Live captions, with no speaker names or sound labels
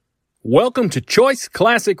Welcome to Choice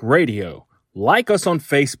Classic Radio. Like us on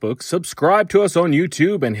Facebook, subscribe to us on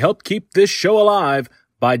YouTube, and help keep this show alive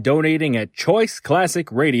by donating at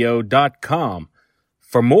choiceclassicradio.com.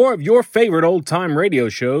 For more of your favorite old-time radio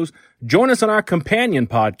shows, join us on our companion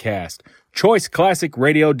podcast, Choice Classic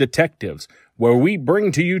Radio Detectives, where we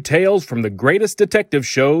bring to you tales from the greatest detective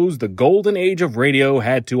shows the golden age of radio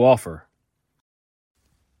had to offer.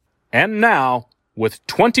 And now, with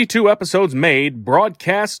 22 episodes made,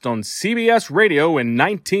 broadcast on CBS Radio in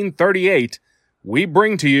 1938, we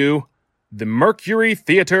bring to you the Mercury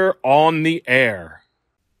Theater on the Air.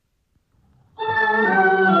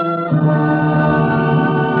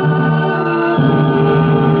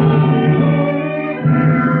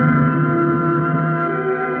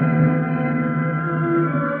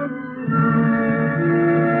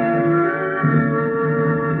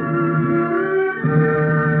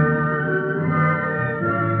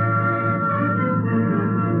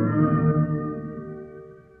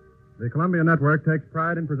 The Columbia Network takes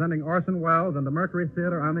pride in presenting Orson Welles and the Mercury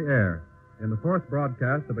Theater on the Air in the fourth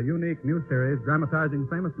broadcast of a unique new series dramatizing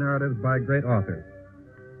famous narratives by great authors.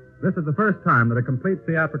 This is the first time that a complete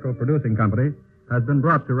theatrical producing company has been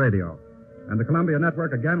brought to radio, and the Columbia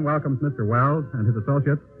Network again welcomes Mr. Welles and his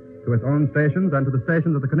associates to its own stations and to the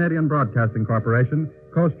stations of the Canadian Broadcasting Corporation,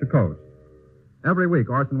 coast to coast. Every week,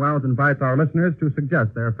 Orson Welles invites our listeners to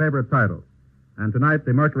suggest their favorite titles, and tonight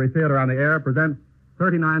the Mercury Theater on the Air presents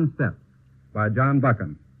 39 Steps by John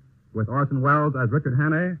Buchan, with Orson Welles as Richard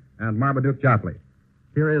Hannay and Marmaduke Jopley.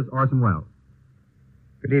 Here is Orson Welles.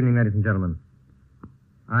 Good evening, ladies and gentlemen.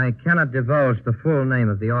 I cannot divulge the full name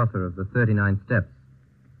of the author of the 39 Steps.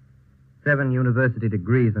 7 university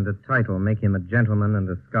degrees and a title make him a gentleman and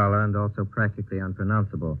a scholar and also practically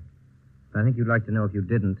unpronounceable. I think you'd like to know, if you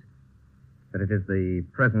didn't, that it is the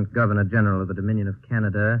present Governor General of the Dominion of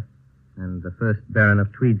Canada and the first Baron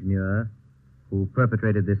of Tweedsmuir who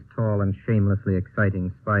perpetrated this tall and shamelessly exciting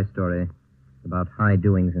spy story about high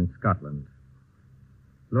doings in Scotland.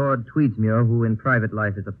 Lord Tweedsmuir, who in private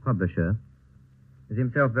life is a publisher, is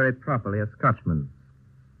himself very properly a Scotchman,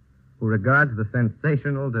 who regards the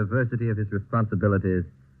sensational diversity of his responsibilities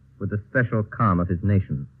with the special calm of his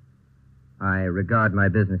nation. I regard my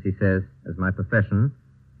business, he says, as my profession,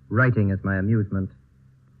 writing as my amusement,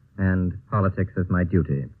 and politics as my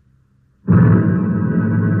duty.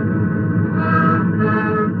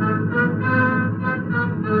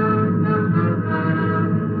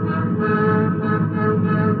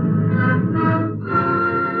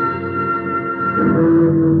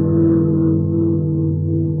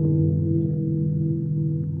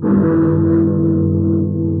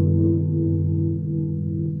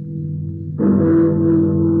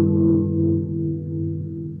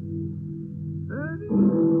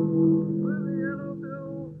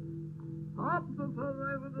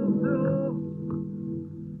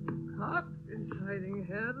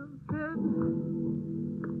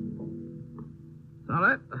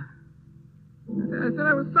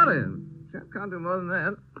 Can't do more than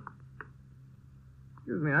that.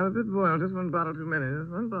 Excuse me, I'm a bit boiled. Just one bottle too many.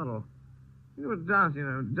 Just one bottle. You know, dance,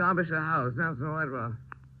 Derbyshire House, dance in Whitewell.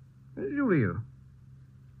 When did you leave?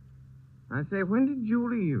 I say, when did you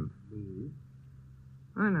leave? Leave?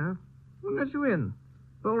 I know. Who let you in?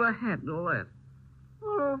 Bowler hat and all that.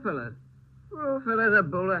 Poor old fella. Poor old fella in a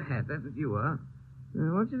bowler hat. That's what you are.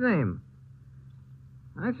 What's your name?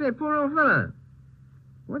 I say, poor old fella.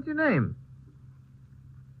 What's your name?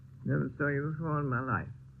 Never saw you before in my life.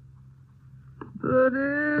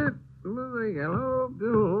 Birdie with a yellow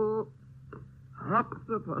bill hops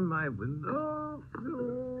upon my window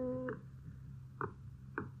sill.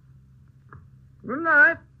 Good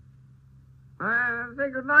night. I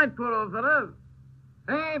say good night, poor old fella.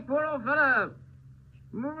 Hey, poor old fella.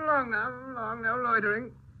 Move along now, no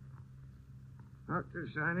loitering. Dr.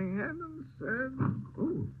 Shining Head and said,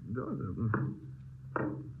 "Oh, door's open."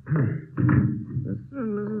 Mr.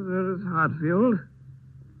 and Mrs. Ernest Hartfield,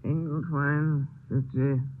 Englentwine,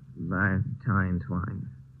 50, by Tyne Twine.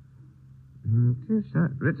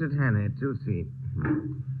 Richard Hannay, 2C.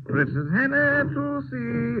 Richard Hannay, 2C.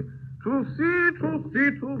 2C, 2C,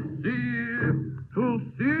 2C.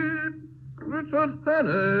 2C, Richard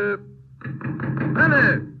Hannay.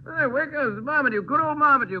 Hannay, wake up. It's Marmaduke, good old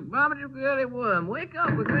Marmaduke. Marmaduke the early worm. Wake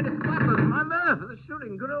up, we're going to Scotland. My man, for the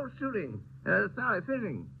shooting, good old shooting.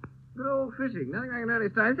 Fishing. Good old fishing. Nothing like an early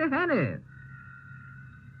start. Say, Hannay.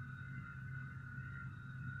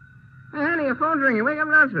 Hey, Hannay, your phone's ringing. Wake up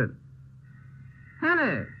and answer it.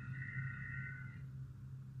 Hannay.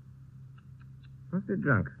 Must be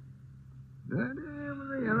drunk. Daddy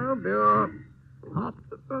with a yellow bill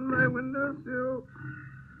hopped up on my windowsill,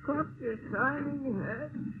 caught your shining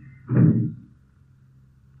head.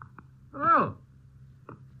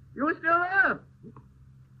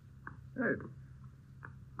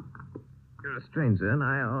 stranger, and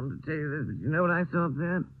I ought to tell you this, but you know what I saw up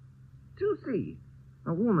there? 2C.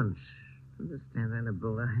 A woman. Shh. Just stand there in a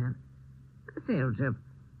bowler hat. I say, old chap,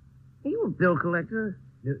 are you a bill collector?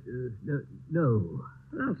 No.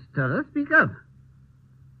 Don't stutter. Speak up.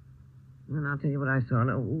 And I'll tell you what I saw. An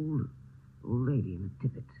old lady in a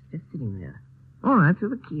tippet, just sitting there. All right, through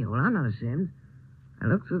the keyhole. I'm not ashamed. I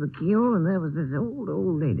looked through the keyhole, and there was this old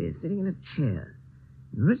lady sitting in a chair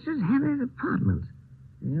in Richard Henry's apartment.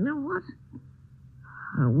 And you know what?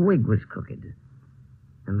 Her wig was crooked,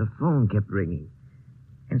 and the phone kept ringing.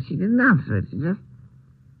 And she didn't answer it. She just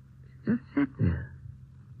sat there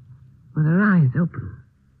with her eyes open.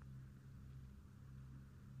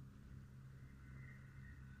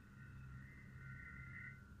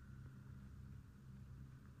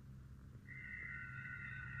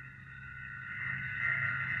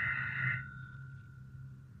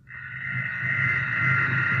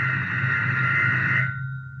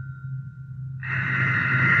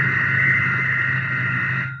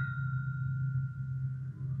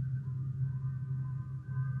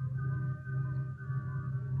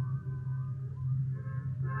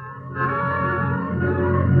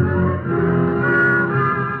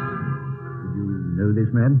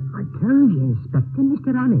 Man? I told you, Inspector,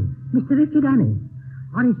 Mr. Annie. Mr. Richard Annie.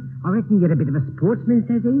 I reckon you're a bit of a sportsman,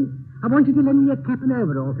 says he. I want you to lend me a cap and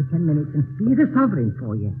overall for 10 minutes and here's a sovereign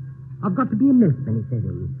for you. I've got to be a milkman, says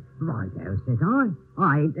he. Righto, says I.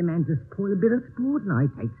 I ain't the man to spoil a bit of sport, and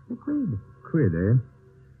I takes the quid. Quid, eh?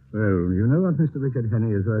 Well, you know what Mr. Richard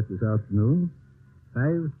Henny is worth this afternoon?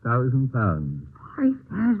 £5,000.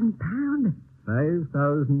 £5,000? £5,000.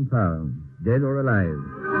 Dead or alive.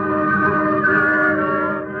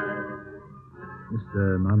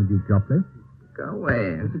 Mr. Marmaduke Jopley? Go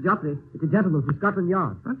away. Mr. Jopley, it's a gentleman from Scotland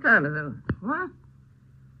Yard. What time is it? What?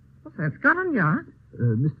 What's that, Scotland Yard?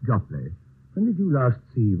 Mr. Jopley, when did you last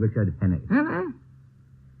see Richard Henny? Henny,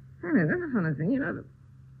 that's a funny thing. You know, there's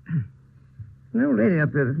an old lady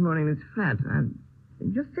up there this morning that's fat. I'm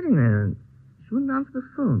just sitting there, and she wouldn't answer the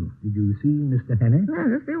phone. Did you see Mr. Henny? Yeah,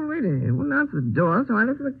 that's the old lady. She wouldn't answer the door, so I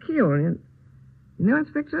looked at the keyhole. You know,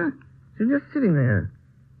 Inspector? She was just sitting there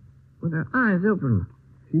with her eyes open.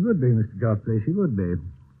 She would be, Mr. Jopley. She would be.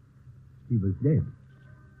 She was dead.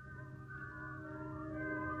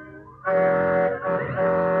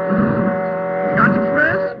 Dodge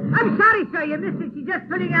Express? I'm sorry, sir. You missed it. She's just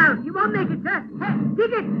putting out. You won't make it, sir. Hey,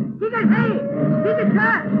 dig it. Dig it. Hey, dig it,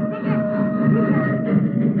 sir. Dig it.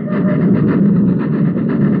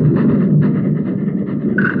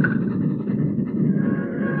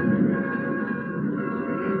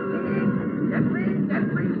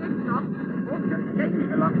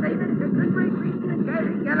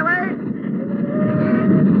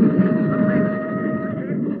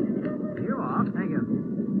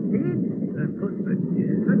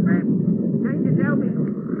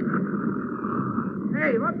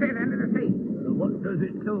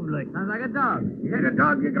 Sounds like a dog. Is that a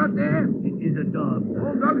dog you got there? It is a dog.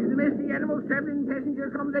 All dogs are domestic animals traveling in passenger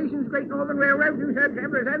accommodations, Great Northern Railroad, do serve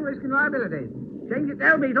travelers and risk and liability. Change it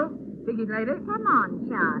there, Beetle. Ticket, lady. Come on,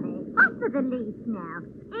 Charlie. Off with the lease now.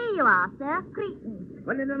 Here you are, sir. Cretan.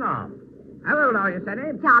 1.5. How old are you,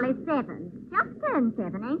 Sonny? Charlie's 7. Just turned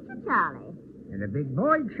 7, ain't you, Charlie? You're a big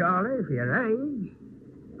boy, Charlie, for your age.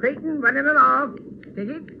 Cretan, 1.5.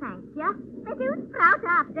 Ticket. Thank you. They do sprout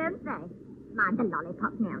up, don't they? Mind the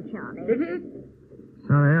lollipop now, Charlie. Ticket.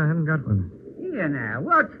 Sorry, I haven't got one. Here now,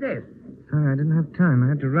 what's this? Sorry, I didn't have time. I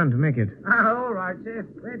had to run to make it. Oh, all right, sir.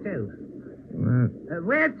 Where to?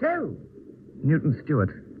 Where to? Newton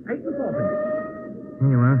Stewart. 8 and 4pence.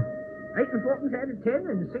 Here you are. 8 and 4pence out of 10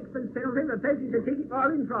 and 6pence penalty for purchase a ticket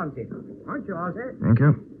while in transit. Aren't you all, sir? Thank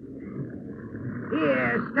you.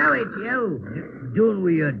 Here, stow it, you. Doing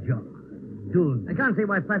with your job. Doing. I can't see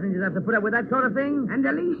why passengers have to put up with that sort of thing. And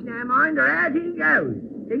the leash now, mind, or out he goes.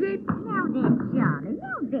 Ticket. Now then, Charlie.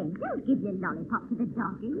 Now then. Don't give your lollipop to the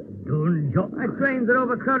doggy. Doing job. Our trains are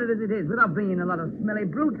overcrowded as it is, without bringing a lot of smelly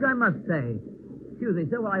brutes, I must say. Excuse me,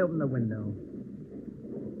 sir, while I open the window.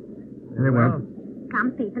 Very well.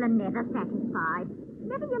 Some people are never satisfied.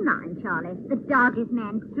 Never you mind, Charlie. The dog is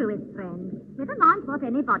man's truest friend. Never mind what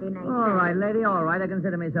anybody may say. All right, lady, all right. I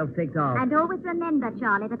consider myself ticked off. And always remember,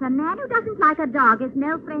 Charlie, that a man who doesn't like a dog is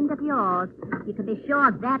no friend of yours. You can be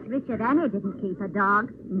sure that Richard Annie didn't keep a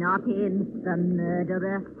dog. Not him, the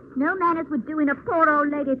murderer. No man as would do in a poor old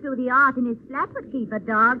lady through the art in his flat would keep a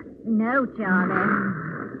dog. No, Charlie.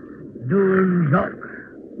 Doing job.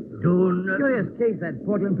 Doing... Curious case, that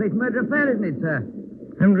Portland Place murder affair, isn't it, sir?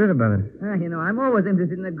 I haven't read about it. You know, I'm always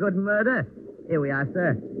interested in a good murder. Here we are,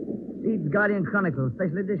 sir. Leeds Guardian Chronicle,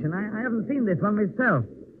 special edition. I haven't seen this one myself.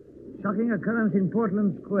 Shocking occurrence in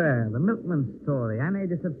Portland Square. The milkman story. Annie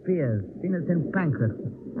disappears. Seen at St. Pancras.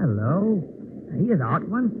 Hello. Here's odd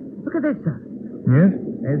one. Look at this, sir. Yes?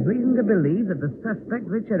 There's reason to believe that the suspect,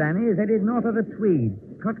 Richard Annie, is headed north of the Tweed.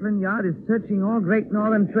 Scotland Yard is searching all Great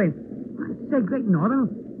Northern trains. I say Great Northern?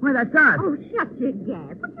 Why, that's us. Oh, shut your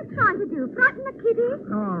gab. What you trying to do? Frighten the kiddies?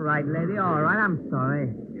 All right, lady, all right. I'm sorry.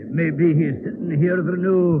 Maybe he's sitting here for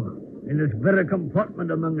new, in this very compartment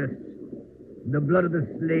among us. The blood of the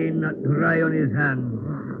slain not dry on his hands.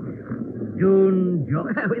 June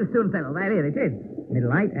Jock. We'll soon settle that. Here it is.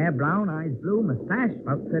 Middle height, hair brown, eyes blue, mustache,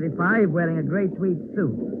 about 35, wearing a grey tweed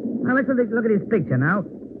suit. Now, let's look at his picture now.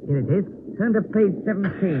 Here it is. Turn to page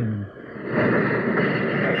 17.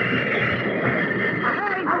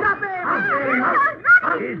 Hey, stop him!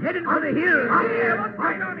 He's heading for the hills. Yeah, what's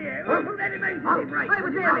going on here? Who let him in? Right. I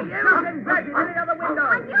was there. Mountain crashes in the other window.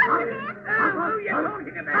 Are you the man? Who are you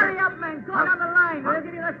talking about? Hurry up, man. Go down the line. We'll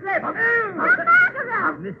give you the slip. The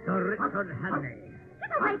murderer! Mr. Richard Hanley.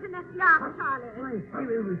 Get away from this yacht, Charlie.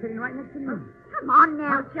 He was sitting right next to me. Come on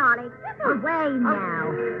now, Charlie. Get away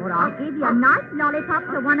now. Or I'll give you a nice lollipop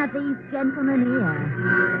to one of these gentlemen here.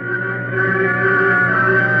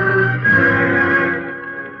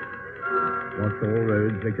 Vauxhall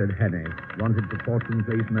Road, Richard Hannay. Wanted for Portland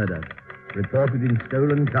Place murder. Reported in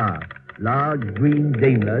stolen car. Large green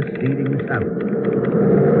Daimler speeding south.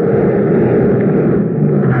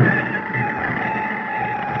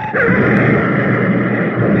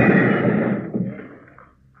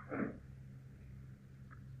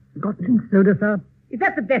 Got some soda, sir? Is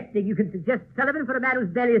that the best thing you can suggest, Sullivan, for a man who's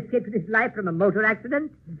barely escaped with his life from a motor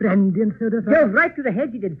accident? Brandy and soda, sir? Drove right through the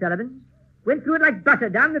hedge, he did, Sullivan. Went through it like butter,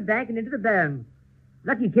 down the bank and into the burn.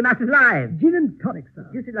 Lucky he came out alive. Gin and tonic, sir.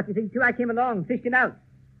 You said lucky thing, too. I came along, fished him out.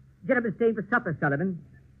 Gentleman's staying for supper, Sullivan.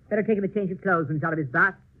 Better take him a change of clothes when he's out of his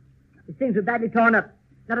bath. His things were badly torn up.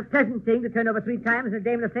 Not a pleasant thing to turn over 3 times in a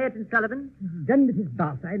Daimler Phaeton, Sullivan. Done with his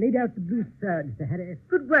bath. I laid out the blue serge, Mr. Harris.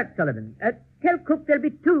 Good work, Sullivan. Tell cook there'll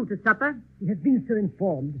be 2 to supper. He has been so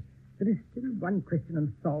informed. There is still one question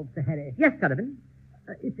unsolved, Sir Harry. Yes, Sullivan.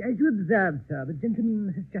 It's as you observed, sir, the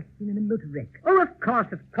gentleman has just been in a motor wreck. Oh, of course.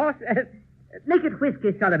 Make it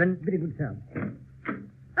whiskey, Sullivan. Very good, sir.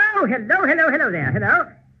 Oh, hello there. Hello.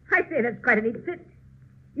 I say, that's quite a neat fit.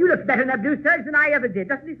 You look better in that blue serge than I ever did,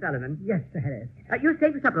 doesn't he, Sullivan? Yes, Sir Harris. You're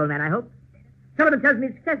staying for supper, old man, I hope. Sullivan tells me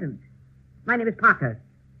it's pleasant. My name is Parker.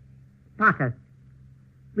 Parker.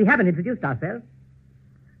 We haven't introduced ourselves.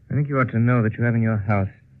 I think you ought to know that you have in your house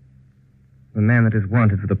the man that is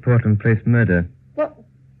wanted for the Portland Place murder. Well,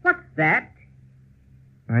 what's that?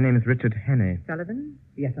 My name is Richard Hannay. Sullivan?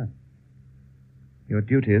 Yes, sir. Your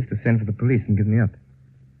duty is to send for the police and give me up.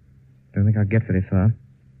 Don't think I'll get very far.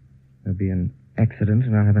 There'll be an accident,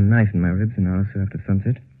 and I'll have a knife in my ribs an hour or so after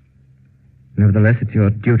sunset. Nevertheless, it's your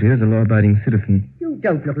duty as a law-abiding citizen. You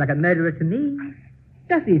don't look like a murderer to me.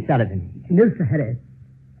 Does he, Sullivan? No, Sir Harris.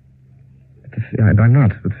 I'm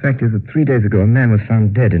not. But the fact is that 3 days ago, a man was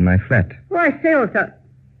found dead in my flat. Oh, I say,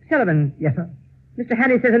 Sullivan. Yes, sir. Mr.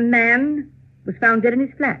 Hannay says a man was found dead in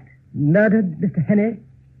his flat. Murdered, Mr. Hannay?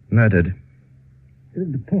 Murdered.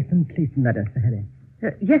 The Portland Police murder, Sir Harry.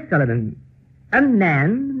 Yes, Sullivan. A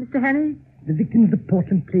man, Mr. Hannay? The victim of the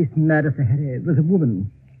Portland Police murder, Sir Harry, was a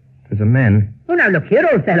woman. It was a man. Oh, now look here,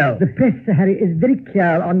 old fellow. The press, Sir Harry, is very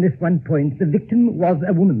clear on this one point. The victim was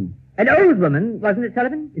a woman. An old woman, wasn't it,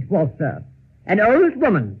 Sullivan? It was, sir. An old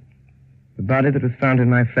woman. The body that was found in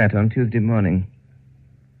my flat on Tuesday morning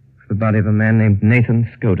was the body of a man named Nathan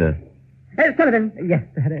Skoda. Sullivan. Yes,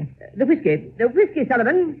 Sir Harry. The whiskey,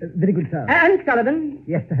 Sullivan. Very good, sir. And Sullivan.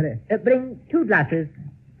 Yes, Sir Harry. Bring 2 glasses.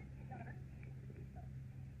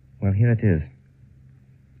 Well, here it is.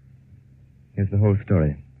 Here's the whole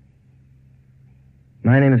story.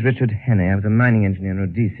 My name is Richard Hannay. I was a mining engineer in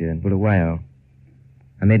Rhodesia in Bulawayo.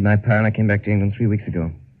 I made my pile and I came back to England 3 weeks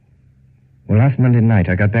ago. Well, last Monday night,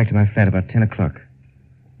 I got back to my flat about 10 o'clock.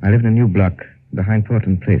 I live in a new block behind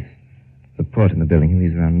Portland Place. The port in the building, he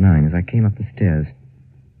leaves around 9. As I came up the stairs,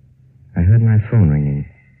 I heard my phone ringing.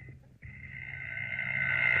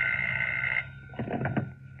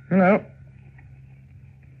 Hello?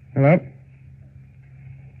 Hello?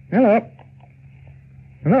 Hello?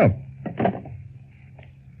 Hello?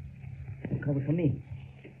 Call it for me.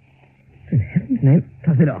 In heaven's name.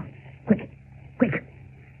 Close the door. Quick.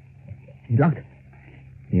 Is it locked?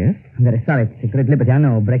 Yes? I'm very sorry. It's a great liberty, I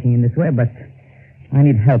know, breaking in this way, but I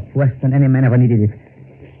need help worse than any man ever needed it.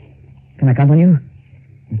 Can I count on you?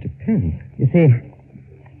 It depends. You see,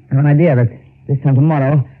 I have an idea that this time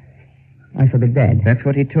tomorrow, I shall be dead. That's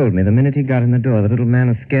what he told me. The minute he got in the door, the little man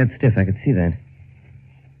was scared stiff. I could see that.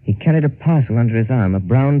 He carried a parcel under his arm, a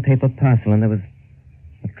brown paper parcel, and there was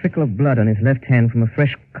A trickle of blood on his left hand from a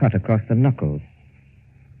fresh cut across the knuckles.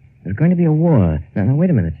 There's going to be a war. Now, wait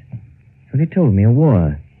a minute. That's what he told me, a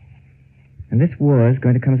war. And this war is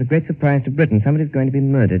going to come as a great surprise to Britain. Somebody's going to be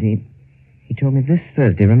murdered. He told me this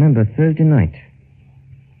Thursday. Remember, Thursday night.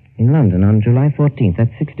 In London on July 14th.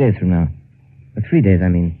 That's 6 days from now. Or 3 days, I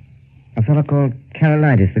mean. A fellow called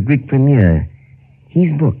Karolidis, the Greek premier.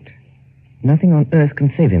 He's booked. Nothing on earth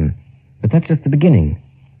can save him. But that's just the beginning.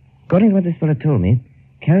 According to what this fellow told me,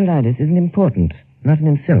 Karolidis isn't important, not in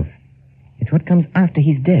himself. It's what comes after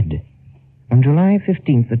he's dead. On July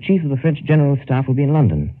 15th, the chief of the French General Staff will be in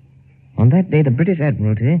London. On that day, the British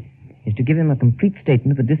Admiralty is to give him a complete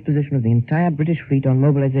statement of the disposition of the entire British fleet on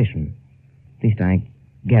mobilization. At least I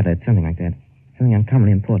gather it's something like that. Something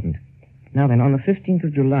uncommonly important. Now then, on the 15th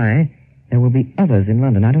of July, there will be others in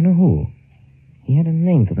London. I don't know who. He had a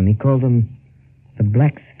name for them. He called them the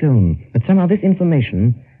Black Stone. But somehow this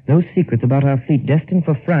information, those secrets about our fleet destined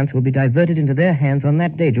for France, will be diverted into their hands on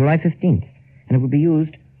that day, July 15th. And it will be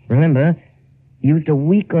used, remember, used a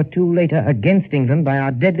week or two later against England by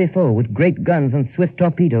our deadly foe with great guns and swift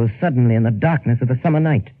torpedoes suddenly in the darkness of the summer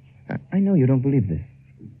night. I know you don't believe this.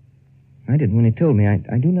 I didn't when he told me. I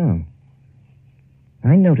do now.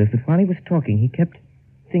 I noticed that while he was talking, he kept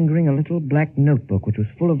fingering a little black notebook which was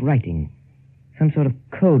full of writing. Some sort of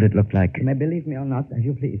code, it looked like. You may believe me or not, as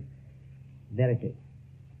you please. There it is.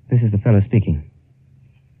 This is the fellow speaking.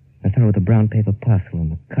 The fellow with the brown paper parcel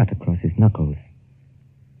and the cut across his knuckles.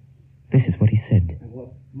 This is what he said. I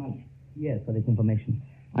worked months, years for this information.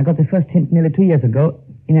 I got the first hint nearly 2 years ago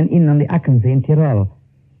in an inn on the Achensee in Tyrol.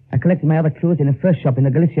 I collected my other clues in a first shop in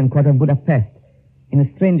the Galician quarter of Budapest, in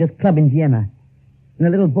a stranger's club in Vienna, in a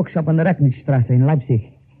little bookshop on the Recknitzstrasse in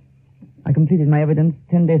Leipzig. I completed my evidence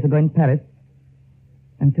 10 days ago in Paris.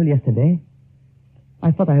 Until yesterday,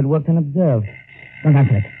 I thought I had worked unobserved. Don't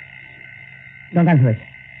answer it. Don't answer it.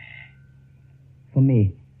 For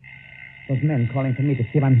me. Those men calling for me to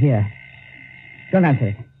see if I'm here. Don't answer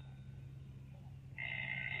it.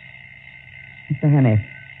 Mr. Hannay,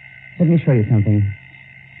 let me show you something.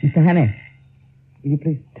 Mr. Hannay, will you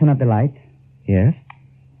please turn up the light? Yes?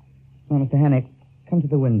 Oh, Mr. Hannay, come to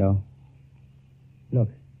the window. Look.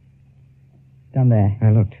 Down there.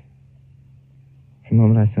 I looked. For a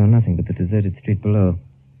moment I saw nothing but the deserted street below.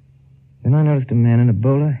 Then I noticed a man in a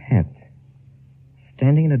bowler hat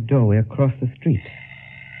standing in a doorway across the street.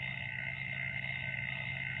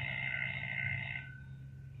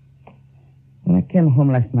 When I came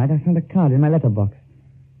home last night, I found a card in my letterbox.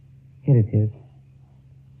 Here it is.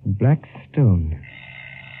 Black Stone.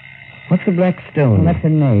 What's the Black Stone? Well, that's a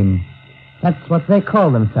name. That's what they call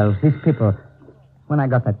themselves, these people. When I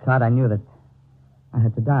got that card, I knew that I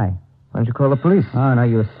had to die. Why don't you call the police? Oh, no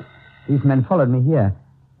use. These men followed me here.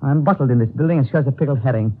 I'm bottled in this building as sure as a pickled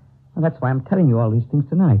herring. And that's why I'm telling you all these things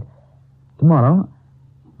tonight. Tomorrow,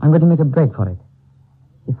 I'm going to make a break for it.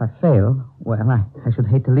 If I fail, well, I should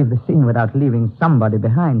hate to leave the scene without leaving somebody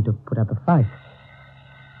behind to put up a fight.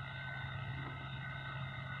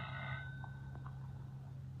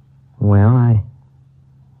 Well,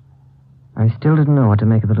 I still didn't know what to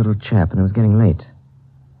make of the little chap, and it was getting late.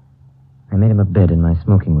 I made him a bed in my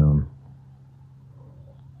smoking room.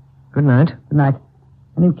 Good night. Good night.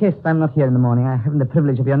 And in case I'm not here in the morning, I haven't the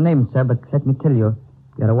privilege of your name, sir, but let me tell you,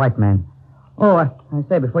 you're a white man. Oh, I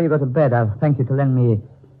say, before you go to bed, I'll thank you to lend me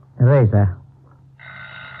a razor.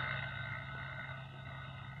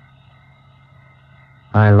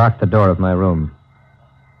 I locked the door of my room.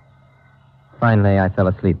 Finally, I fell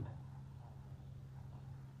asleep.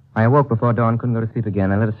 I awoke before dawn, couldn't go to sleep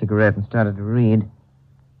again. I lit a cigarette and started to read.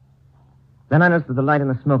 Then I noticed that the light in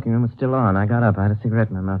the smoking room was still on. I got up. I had a cigarette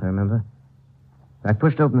in my mouth, I remember. I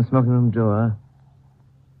pushed open the smoking room door.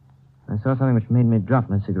 I saw something which made me drop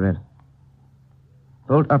my cigarette.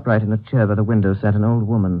 Bolt upright in a chair by the window sat an old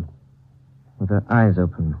woman with her eyes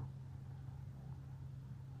open.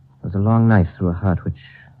 There was a long knife through her heart which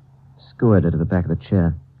skewered her to the back of the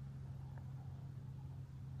chair.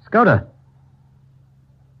 Skoda!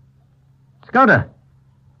 Skoda!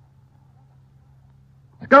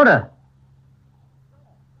 Skoda!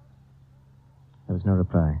 There was no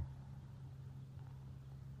reply.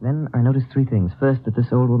 Then I noticed three things. First, that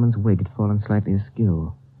this old woman's wig had fallen slightly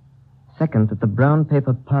askew. Second, that the brown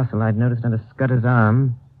paper parcel I'd noticed under Scudder's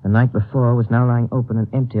arm the night before was now lying open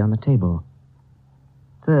and empty on the table.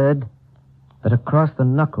 Third, that across the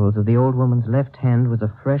knuckles of the old woman's left hand was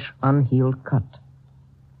a fresh, unhealed cut.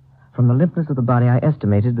 From the limpness of the body, I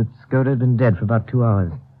estimated that Skoda had been dead for about 2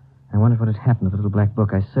 hours. I wondered what had happened to the little black book.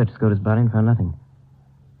 I searched Skoda's body and found nothing.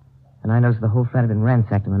 And I noticed the whole flat had been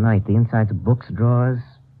ransacked in the night. The insides of books, drawers,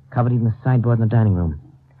 covered even the sideboard in the dining room.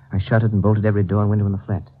 I shuttered and bolted every door and window in the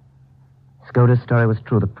flat. Skoda's story was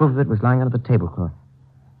true. The proof of it was lying under the tablecloth.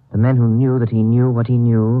 The men who knew that he knew what he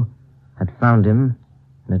knew had found him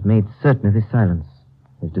and had made certain of his silence.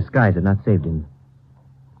 His disguise had not saved him.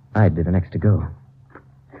 I'd be the next to go.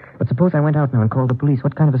 But suppose I went out now and called the police.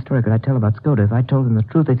 What kind of a story could I tell about Skoda? If I told them the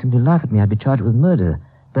truth, they'd simply laugh at me. I'd be charged with murder.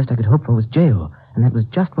 The best I could hope for was jail. And that was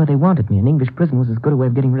just where they wanted me. An English prison was as good a way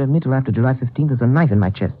of getting rid of me till after July 15th as a knife in my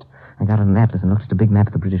chest. I got on an atlas and looked at a big map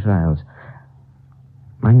of the British Isles.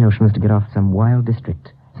 My notion was to get off some wild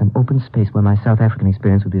district, some open space where my South African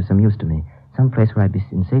experience would be of some use to me, some place where I'd be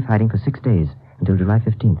in safe hiding for 6 days until July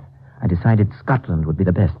 15th. I decided Scotland would be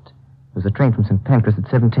the best. There was a train from St. Pancras at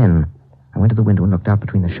 7:10. I went to the window and looked out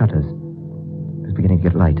between the shutters. It was beginning to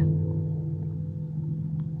get light.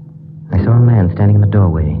 I saw a man standing in the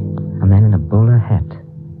doorway, a man in a bowler hat.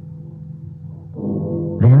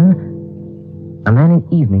 Then, a man in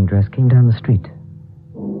evening dress came down the street.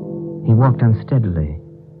 He walked unsteadily.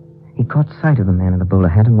 He caught sight of the man in the bowler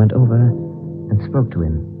hat and went over and spoke to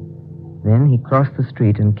him. Then he crossed the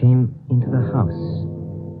street and came into the house.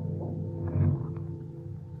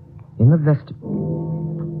 In the vestibule...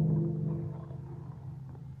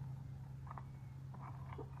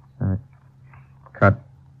 Cut.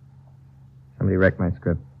 Somebody wrecked my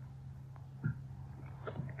script.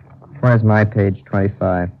 Where's my page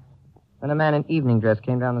 25? Then a man in evening dress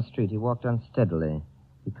came down the street. He walked unsteadily.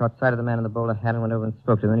 He caught sight of the man in the bowler hat and went over and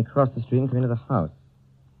spoke to him. Then he crossed the street and came into the house.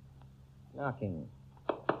 Knocking.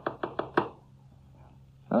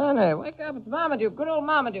 Honey, wake up. It's Marmaduke. Good old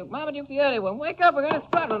Marmaduke. Marmaduke the early one. Wake up. We're going to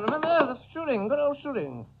Scotland. Remember, the shooting. Good old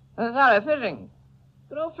shooting. Sorry, fishing.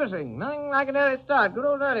 Good old fishing. Nothing like an early start. Good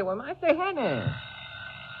old early one. I say, Henny.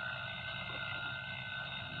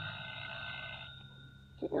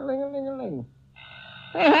 Ting-a-ling-a-ling-a-ling.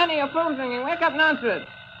 Hey, Henny, your phone's ringing. Wake up and answer it.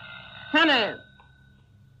 Henny.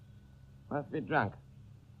 Must be drunk.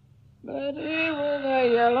 Betty with a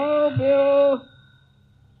yellow bill,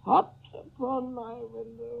 hot upon my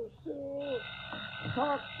windowsill,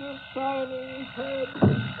 talks of shining head.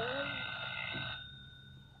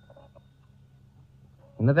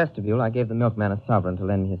 In the vestibule, I gave the milkman a sovereign to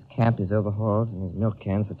lend me his cap, his overalls, and his milk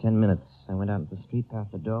cans for 10 minutes. I went out into the street,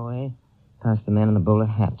 past the doorway, past the man in the bowler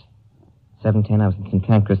hat. 7:10, I was in St.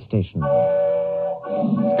 Pancras Station.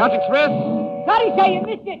 Scotch Express? Sorry, sir, you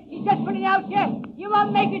missed it. He's just putting out, sir. You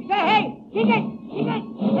won't make it, sir. Hey, ticket, ticket.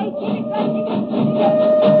 Hey, ticket, sir, ticket, ticket.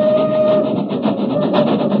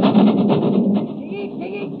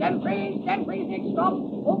 Ticket, 10 freeze, next stop.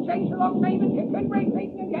 All change along Raven, hit and break,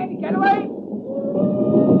 Satan again. Get away.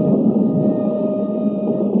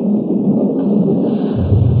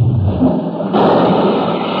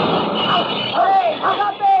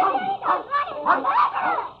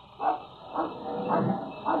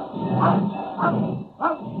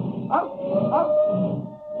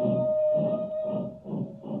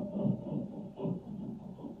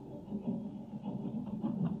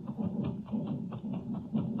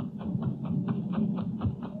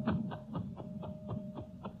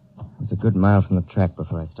 A good mile from the track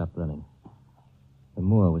before I stopped running. The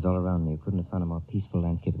moor was all around me. You couldn't have found a more peaceful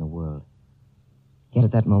landscape in the world. Yet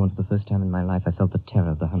at that moment, for the first time in my life, I felt the terror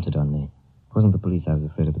of the hunted on me. It wasn't the police I was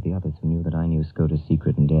afraid of, but the others who knew that I knew Skoda's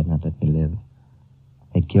secret and dared not let me live.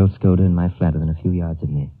 They'd killed Skoda in my flat within a few yards of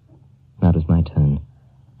me. Now it was my turn.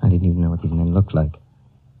 I didn't even know what these men looked like.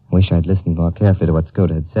 I wish I'd listened more carefully to what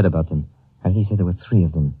Skoda had said about them. I think he said there were 3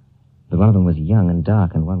 of them. But one of them was young and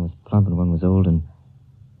dark, and one was plump, and one was old, and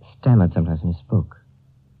stammered sometimes when he spoke.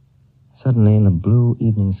 Suddenly, in the blue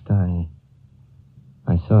evening sky,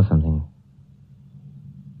 I saw something.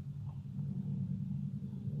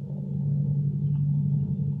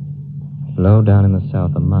 Low down in the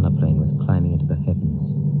south, a monoplane was climbing into the heavens.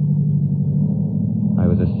 I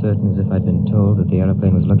was as certain as if I'd been told that the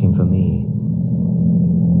aeroplane was looking for me.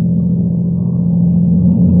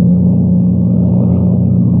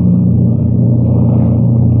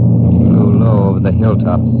 It flew low over the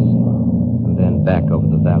hilltops and then back over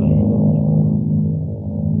the valley.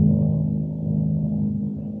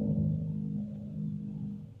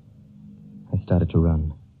 I started to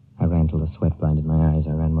run. I ran till the sweat blinded my eyes.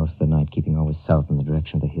 I ran most of the night, keeping always south in the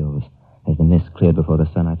direction of the hills. As the mist cleared before the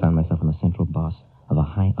sun, I found myself in the central boss of a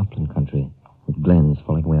high upland country, with glens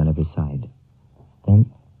falling away on every side. Then,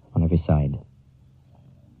 on every side.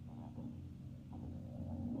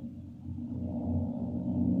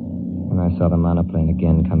 And I saw the monoplane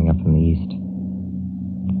again coming up from the east.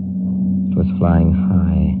 It was flying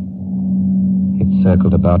high. It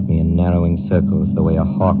circled about me in narrowing circles the way a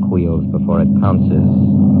hawk wheels before it pounces.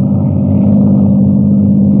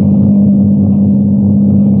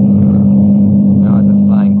 Now it was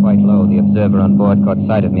flying quite on board caught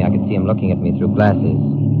sight of me, I could see him looking at me through glasses.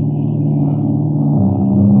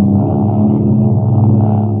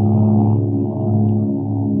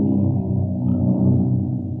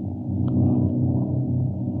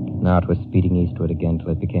 Now it was speeding eastward again till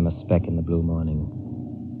it became a speck in the blue morning.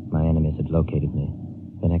 My enemies had located me.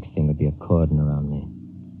 The next thing would be a cordon around me.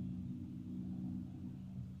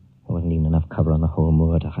 There wasn't even enough cover on the whole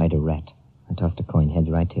moor to hide a rat. I tossed a coin, heads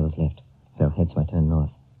right, tails left. Fell head, so I turned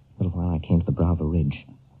north. A little while I came to the brow of a ridge.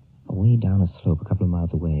 Away down a slope a couple of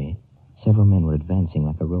miles away, several men were advancing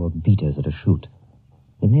like a row of beaters at a shoot.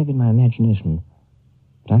 It may have been my imagination,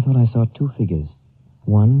 but I thought I saw two figures.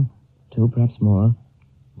 One, two, perhaps more,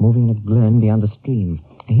 moving in a glen beyond the stream.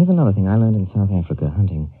 And here's another thing I learned in South Africa,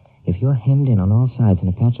 hunting. If you're hemmed in on all sides in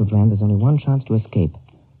a patch of land, there's only one chance to escape.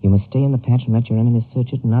 You must stay in the patch and let your enemies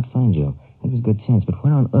search it and not find you. That was good sense, but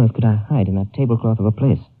where on earth could I hide in that tablecloth of a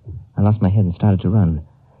place? I lost my head and started to run.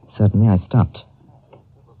 Suddenly, I stopped.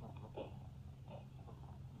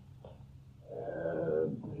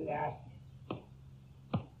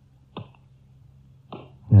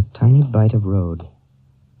 In a tiny bight of road,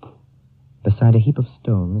 beside a heap of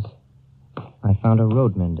stones, I found a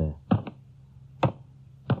road mender.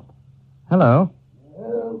 Hello.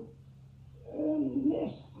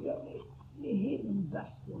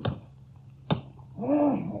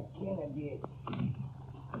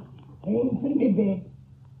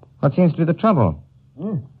 What seems to be the trouble?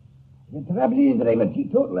 The trouble is that I'm a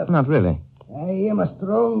teetotaler. Not really. I am a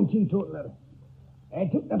strong teetotaler. I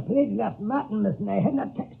took the plate last Martinmas and I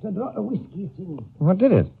hadn't touched a drop of whiskey since. What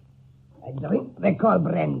did it? A drink they call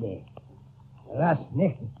brandy. Last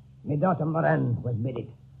night, my daughter Moran was with it.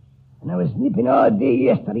 And I was sleeping all day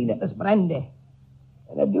yesterday at this brandy.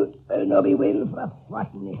 And I do I'll not be well for a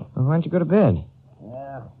fortnight. Well, why don't you go to bed?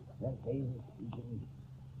 That I was speaking.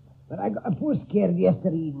 But I got a postcard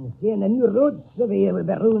yesterday saying a new road surveyor will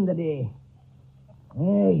be around today.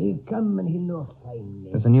 He'll come and he'll no find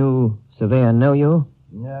me. Does the new surveyor know you?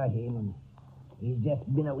 No, him. He's just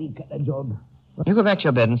been a week at the job. You go back to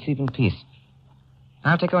your bed and sleep in peace.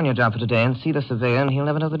 I'll take on your job for today and see the surveyor, and he'll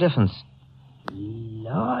never know the difference.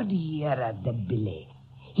 Lord, you're a Billy.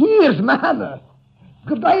 Here's my hammer.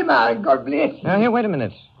 Goodbye, man. God bless you. Now, here, wait a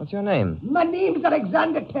minute. What's your name? My name's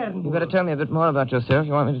Alexander Turnbull. You better tell me a bit more about yourself.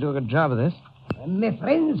 You want me to do a good job of this? My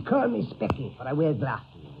friends call me Specky, for I wear glasses.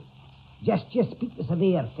 Just speak to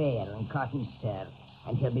Surveyor Fair and Cotton, sir,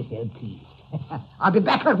 and he'll be so pleased. I'll be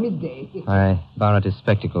back at midday. I borrowed his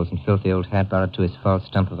spectacles and filthy old hat, borrowed to his false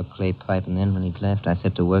stump of a clay pipe, and then, when he'd left, I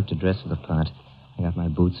set to work to dress for the part. I got my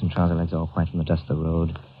boots and trouser legs all white from the dust of the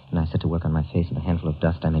road, and I set to work on my face with a handful of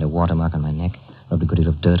dust. I made a watermark on my neck, rubbed a good deal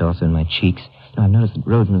of dirt also in my cheeks. Now, I've noticed that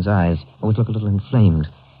roadmen's eyes always look a little inflamed,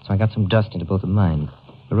 so I got some dust into both of mine.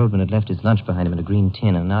 The roadman had left his lunch behind him in a green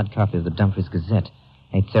tin and an odd copy of the Dumfries Gazette.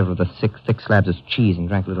 I ate several of the thick slabs of cheese and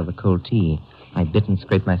drank a little of the cold tea. I bit and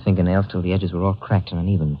scraped my fingernails till the edges were all cracked and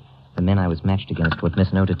uneven. The men I was matched against would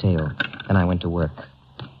miss no detail. Then I went to work.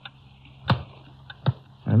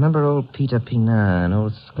 I remember old Peter Pinar, an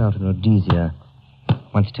old scout in Rhodesia,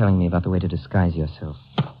 once telling me about the way to disguise yourself.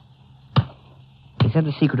 He said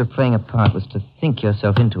the secret of playing a part was to think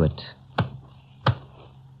yourself into it.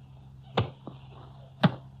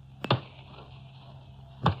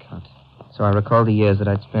 Scott. So I recall the years that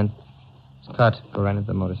I'd spent... Scott, go right into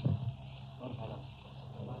the motorcycle.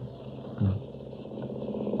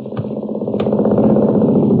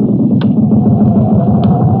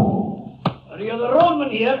 Are you the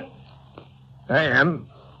roadman here? I am.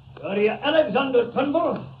 Are you Alexander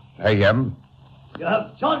Turnbull? I am. You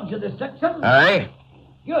have charge of this section? Aye.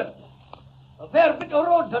 Good. A fair bit of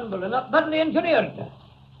road, Turnbull, and not badly engineered.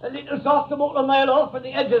 A little soft about a mile off, and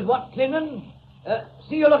the edges want cleaning.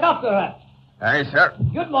 See you look after that. Aye, sir.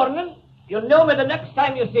 Good morning. You'll know me the next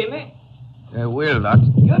time you see me. I will not.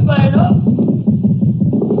 Goodbye, love.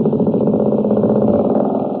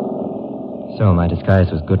 So my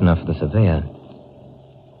disguise was good enough for the surveyor.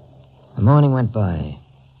 The morning went by.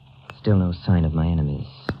 Still no sign of my enemies.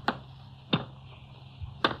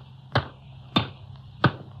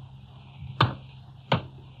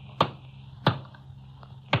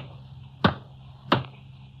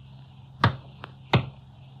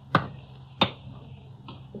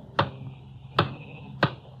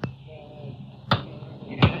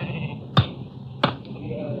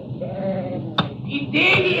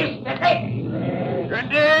 Devious, the heck. Good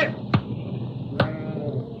day.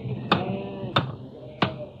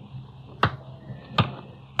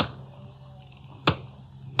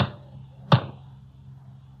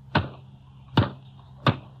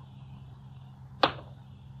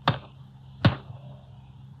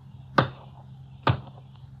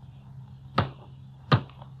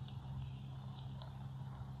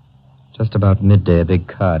 Just about midday, a big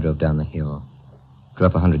car drove down the hill. Drew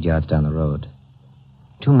up 100 yards down the road.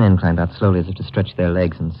 2 men climbed out slowly as if to stretch their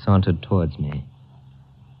legs and sauntered towards me.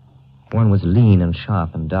 One was lean and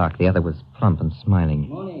sharp and dark. The other was plump and smiling.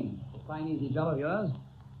 Morning. Fine, easy job of yours.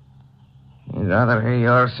 I'd rather hear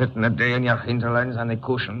you're sitting a day in your hinterlands on the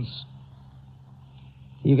cushions.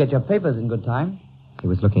 You get your papers in good time. He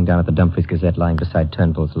was looking down at the Dumfries Gazette lying beside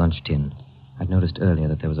Turnbull's lunch tin. I'd noticed earlier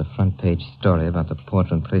that there was a front-page story about the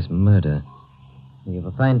Portland Place murder. You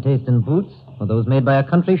have a fine taste in boots? Were those made by a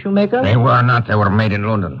country shoemaker? They were not. They were made in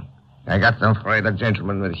London. I got them for the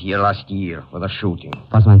gentleman was here last year for the shooting.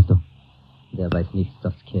 Was meinst du? Der weiß nichts,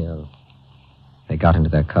 das Kerl. They got into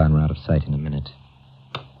their car and were out of sight in a minute.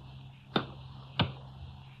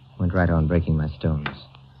 Went right on breaking my stones.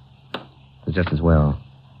 It was just as well.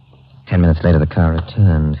 10 minutes later, the car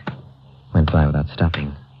returned. Went by without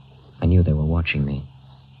stopping. I knew they were watching me.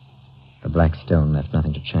 The black stone left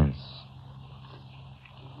nothing to chance.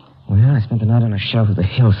 Well, I spent the night on a shelf of the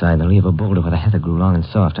hillside in the lee of a boulder where the heather grew long and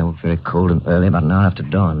soft. I woke very cold and early, about an hour after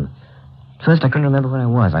dawn. At first, I couldn't remember where I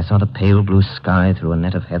was. I saw the pale blue sky through a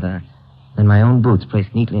net of heather. Then my own boots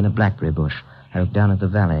placed neatly in a blackberry bush. I looked down at the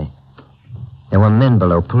valley. There were men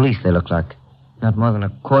below, police they looked like, not more than a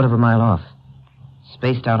quarter of a mile off.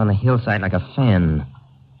 Spaced out on the hillside like a fan,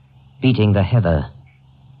 beating the heather.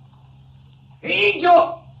 Hey,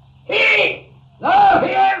 Joe! Hey! There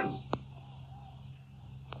he is!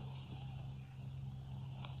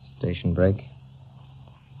 Station break.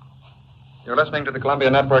 You're listening to the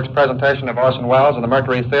Columbia Network's presentation of Orson Welles and the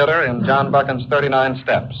Mercury Theater in John Buchan's 39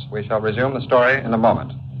 Steps. We shall resume the story in a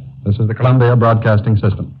moment. This is the Columbia Broadcasting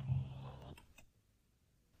System.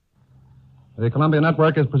 The Columbia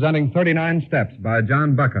Network is presenting 39 Steps by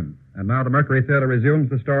John Buchan. And now the Mercury Theater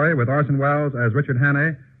resumes the story with Orson Welles as Richard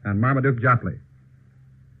Hannay and Marmaduke Jopley.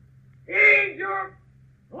 Hey, Joe!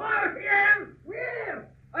 There he is! Where?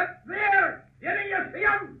 Up there! Didn't you see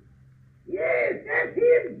him? Yes, that's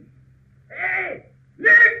him! Hey!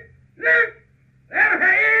 Look! Look! There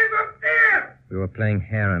he is up there! We were playing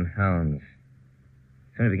hare and hounds.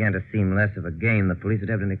 Soon it began to seem less of a game. The police would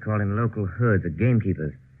evidently call in local herds, the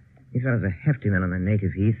gamekeepers. These fellows are hefty men on their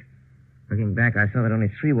native heath. Looking back, I saw that only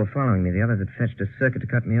 3 were following me. The others had fetched a circuit to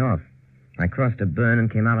cut me off. I crossed a burn and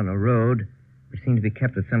came out on a road which seemed to be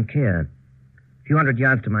kept with some care. A few hundred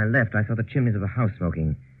yards to my left, I saw the chimneys of a house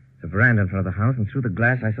smoking. The veranda in front of the house, and through the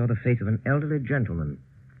glass, I saw the face of an elderly gentleman,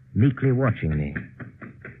 meekly watching me.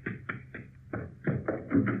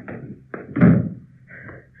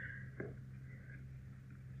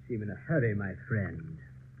 Seem in a hurry, my friend.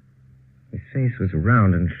 His face was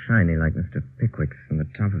round and shiny like Mr. Pickwick's, and the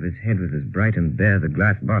top of his head was as bright and bare as a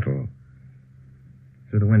glass bottle.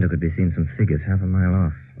 Through the window could be seen some figures half a mile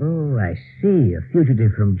off. Oh, I see. A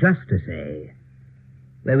fugitive from justice, eh?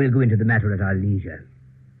 Well, we'll go into the matter at our leisure.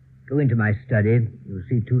 Go into my study. You'll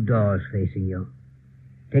see 2 doors facing you.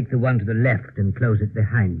 Take the one to the left and close it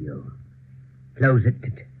behind you. Close it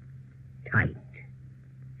tight.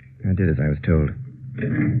 I did as I was told.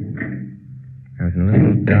 I was in a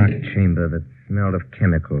little dark chamber that smelled of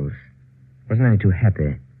chemicals. Wasn't any too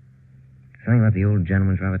happy. Something about the old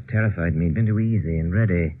gentleman's rather terrified me. He'd been too easy and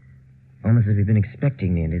ready. Almost as if he'd been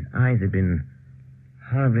expecting me, and his eyes had been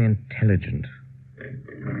horribly intelligent.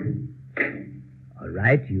 All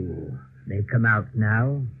right, you may come out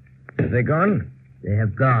now. Have they gone? They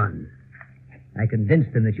have gone. I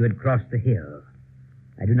convinced them that you had crossed the hill.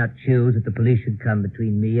 I do not choose that the police should come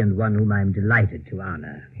between me and one whom I am delighted to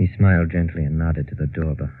honor. He smiled gently and nodded to the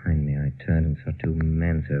door behind me. I turned and saw 2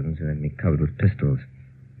 manservants who had me covered with pistols.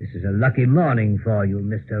 This is a lucky morning for you,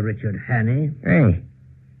 Mr. Richard Hannay.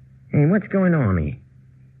 Hey, what's going on here?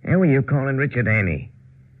 How are you calling Richard Hannay?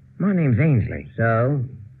 My name's Ainsley. So?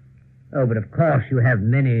 Oh, but of course you have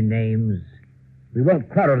many names. We won't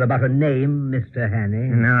quarrel about a name, Mr. Hannay.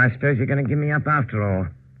 No, I suppose you're going to give me up after all.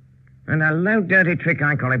 And a low, dirty trick,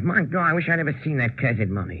 I call it. My God, I wish I'd ever seen that cursed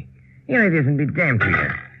money. Here it is, and be damned to you.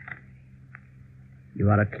 You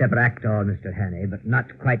are a clever actor, Mr. Hannay, but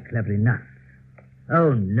not quite clever enough.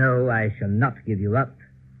 Oh, no, I shall not give you up.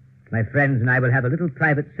 My friends and I will have a little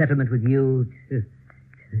private settlement with you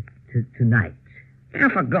tonight. Now,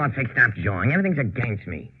 for God's sake, stop jawing. Everything's against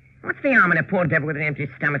me. What's the harm in a poor devil with an empty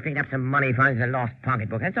stomach picking up some money finds a lost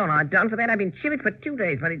pocketbook? That's all I've done. For that, I've been chivied for 2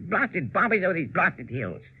 days by these blasted bobbies over these blasted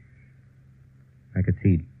hills. I could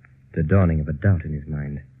see the dawning of a doubt in his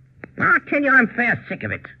mind. I tell you, I'm fair sick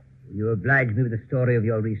of it. You oblige me with the story of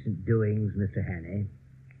your recent doings, Mr. Hannay.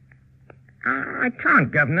 I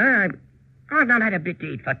can't, Governor. I've not had a bit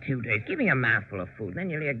to eat for 2 days. Give me a mouthful of food, then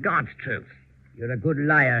you'll hear God's truth. You're a good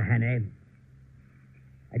liar, Hannay.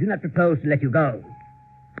 I do not propose to let you go.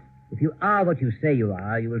 If you are what you say you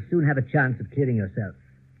are, you will soon have a chance of clearing yourself.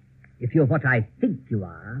 If you're what I think you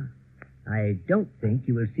are, I don't think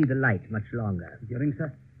you will see the light much longer. Gering,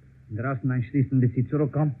 sir. Draußen einschließen, bis Sie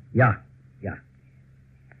zurückkommen? Ja.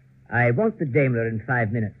 I want the Daimler in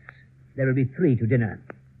 5 minutes. There will be 3 to dinner.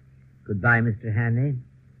 Goodbye, Mr. Hanley.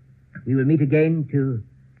 We will meet again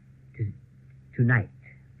tonight.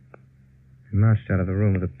 I marched out of the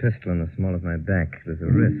room with a pistol in the small of my back. It was a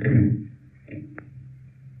risk.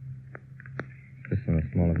 Pistol in the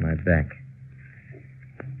small of my back.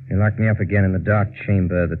 They locked me up again in the dark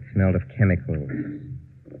chamber that smelled of chemicals.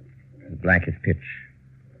 As black as pitch.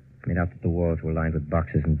 Made out that the walls were lined with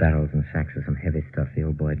boxes and barrels and sacks of some heavy stuff. The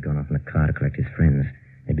old boy had gone off in a car to collect his friends.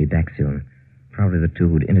 They'd be back soon. Probably the 2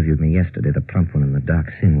 who'd interviewed me yesterday, the plump one and the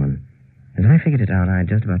dark, thin one. As I figured it out, I had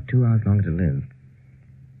just about 2 hours longer to live.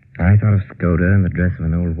 I thought of Skoda and the dress of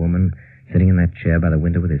an old woman sitting in that chair by the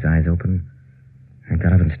window with his eyes open. I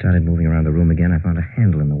got up and started moving around the room again. I found a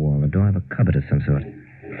handle in the wall, the door of a cupboard of some sort.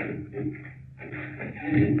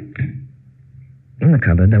 In the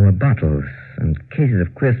cupboard, there were bottles and cases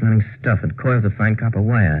of queer-smelling stuff and coils of fine copper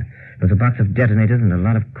wire. There was a box of detonators and a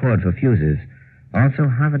lot of cord for fuses. Also,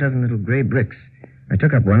 half a dozen little gray bricks. I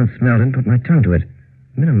took up one and smelled it and put my tongue to it.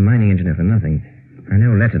 I've been a mining engineer for nothing. I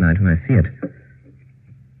know lead tonight when I see it.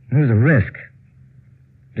 It was a risk.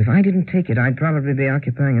 But if I didn't take it, I'd probably be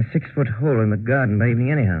occupying a 6-foot hole in the garden by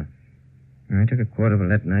evening anyhow. I took a quarter of a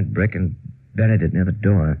letonite brick and buried it near the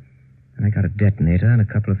door. And I got a detonator and a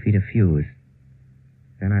couple of feet of fuse.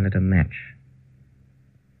 Then I lit a match.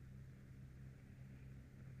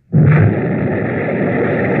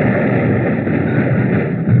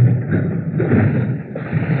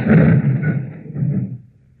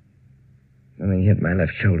 Something hit my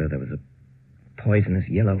left shoulder. There was a poisonous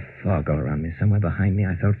yellow fog all around me. Somewhere behind me,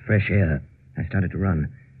 I felt fresh air. I started to run.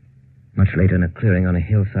 Much later, in a clearing on a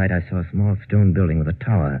hillside, I saw a small stone building with a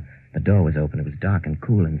tower. The door was open. It was dark and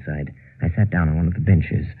cool inside. I sat down on one of the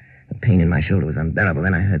benches. The pain in my shoulder was unbearable.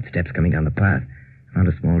 Then I heard steps coming down the path. I found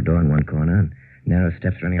a small door in one corner and narrow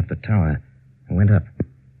steps running up the tower. I went up.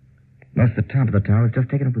 Most of the top of the tower was just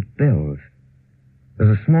taken up with bills. There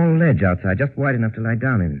was a small ledge outside, just wide enough to lie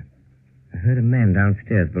down in. I heard a man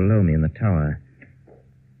downstairs below me in the tower.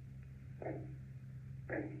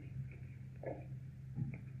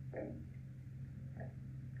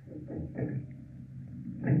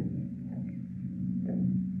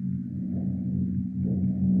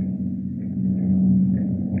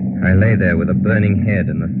 I lay there with a burning head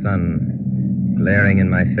and the sun glaring in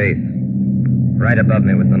my face. Right above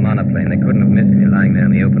me was the monoplane. They couldn't have missed me lying there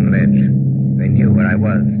on the open ledge. They knew where I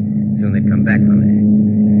was. Soon they'd come back for me.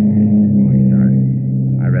 Oh, sorry.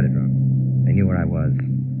 I read it wrong. They knew where I was.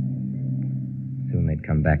 Soon they'd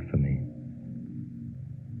come back for me.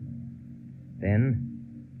 Then,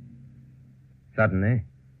 suddenly,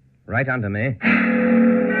 right under me...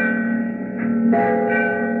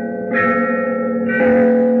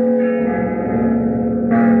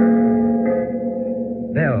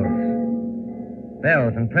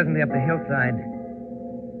 Bells, and presently up the hillside,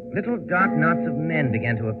 little dark knots of men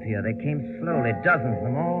began to appear. They came slowly, dozens of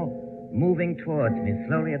them, all moving towards me,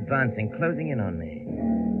 slowly advancing, closing in on me.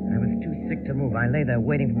 I was too sick to move. I lay there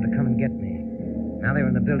waiting for them to come and get me. Now they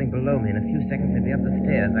were in the building below me. In a few seconds, they'd be up the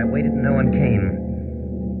stairs. I waited and no one came.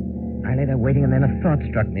 I lay there waiting, and then a thought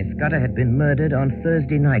struck me. Scudder had been murdered on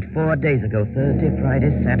Thursday night, 4 days ago. Thursday,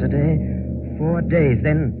 Friday, Saturday, 4 days.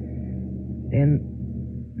 Then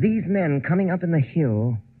these men coming up in the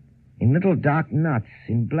hill in little dark knots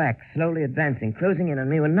in black, slowly advancing, closing in on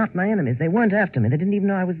me, were not my enemies. They weren't after me. They didn't even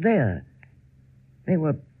know I was there. They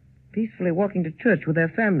were peacefully walking to church with their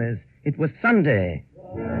families. It was Sunday.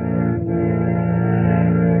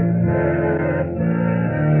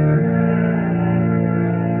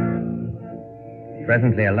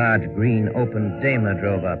 Presently, a large, green, open Daimler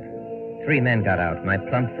drove up. 3 men got out. My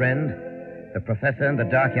plump friend, the professor, and the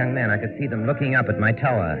dark young man. I could see them looking up at my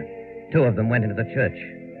tower. 2 of them went into the church.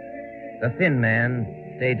 The thin man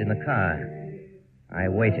stayed in the car. I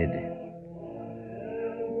waited.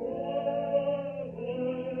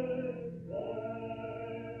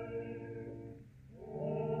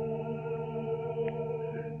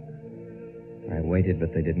 I waited,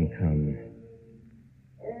 but they didn't come.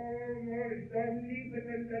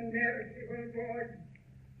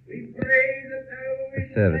 The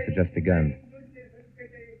service had just begun.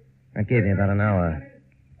 That gave me about an hour.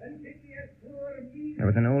 There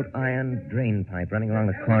was an old iron drain pipe running along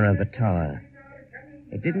the corner of the tower.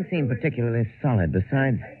 It didn't seem particularly solid.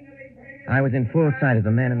 Besides, I was in full sight of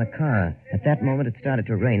the man in the car. At that moment, it started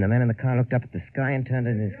to rain. The man in the car looked up at the sky and turned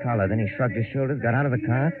in his collar. Then he shrugged his shoulders, got out of the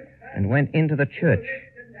car, and went into the church.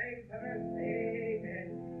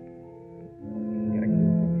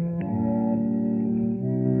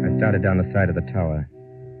 started down the side of the tower.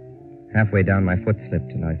 Halfway down, my foot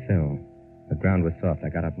slipped and I fell. The ground was soft. I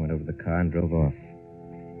got up and went over to the car and drove off.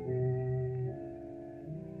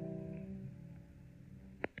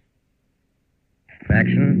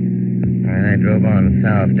 Action. I drove on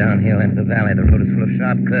south, downhill into the valley. The road is full of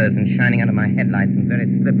sharp curves and shining under my headlights and very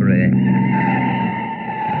slippery.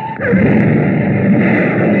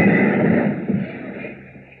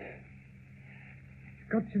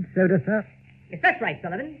 Scotch and soda, sir? Yes, that's right,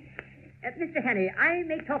 Sullivan. Mr. Hannay, I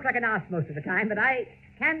may talk like an arse most of the time, but I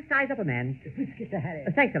can size up a man. Whiskey, Sir Harry.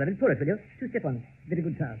 Thanks, Sullivan. Pour it, will you? 2 stiff ones. Very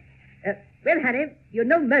good, sir. Well, Hannay, you're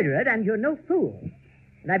no murderer and you're no fool.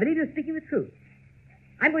 And I believe you're speaking the truth.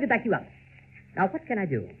 I'm going to back you up. Now, what can I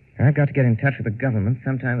do? I've got to get in touch with the government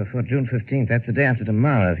sometime before June 15th. That's the day after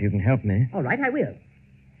tomorrow, if you can help me. All right, I will.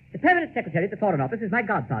 The permanent secretary at the Foreign Office is my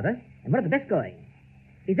godfather, and one of the best going.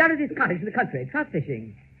 He's down at his cottage in the country, trout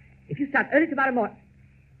fishing. If you start early tomorrow morning...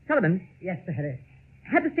 Sullivan. Yes, Sir Harry.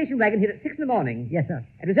 Have the station wagon here at 6 in the morning. Yes, sir.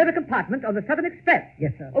 And reserve a compartment on the Southern Express.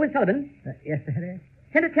 Yes, sir. Oh, and Sullivan. Yes, Sir Harry.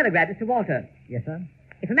 Send a telegram to Sir Walter. Yes, sir.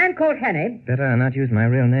 If a man called Hannay... Better not use my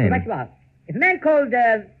real name. Right you are. If a man called,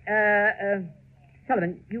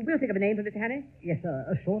 Sullivan, you will think of a name for Mr. Hannay? Yes, sir.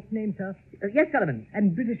 A short name, sir. Yes, Sullivan.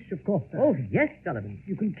 And British, of course, sir. Oh, yes, Sullivan.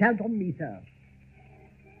 You can count on me, sir.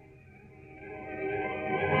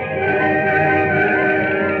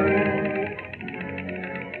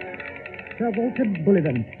 Sir Walter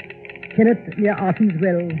Bullivant, Kenneth near Arton's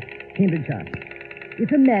Well, Cambridgeshire.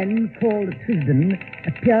 If a man called Trisden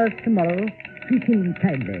appears tomorrow, treat him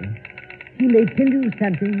kindly. He may tell you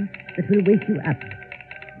something that will wake you up.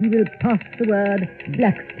 He will pass the word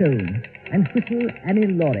Blackstone and whistle Annie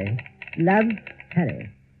Laurie. Love, Harry.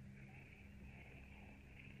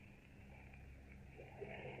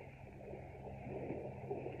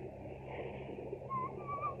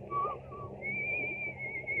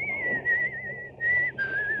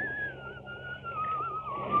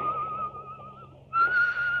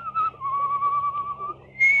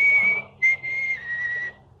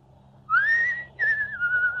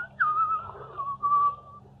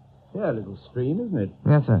 Yeah, a little stream, isn't it?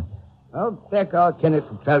 Yes, sir. I'll back our Kenneth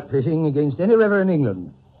for trout fishing against any river in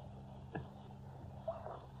England.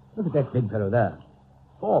 Look at that big fellow there.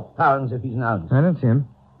 4 pounds if he's an ounce. I don't see him.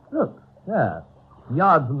 Look, there. A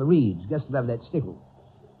yard from the reeds, just above that stickle.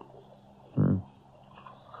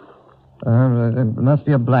 It must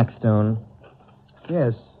be a Blackstone.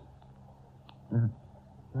 Yes.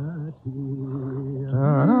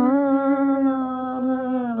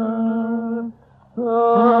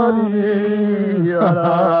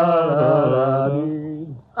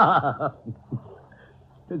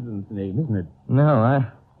 Trisden's name, isn't it? No,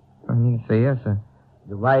 I mean to say yes, sir.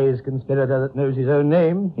 The wise conspirator that knows his own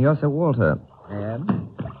name. You're Sir Walter. I am.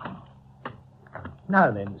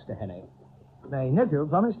 Now then, Mr. Hannay. My nephew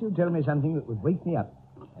promised you'd tell me something that would wake me up.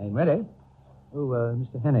 I'm ready. Oh,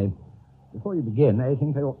 Mr. Hannay, before you begin, I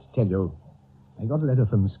think I ought to tell you. I got a letter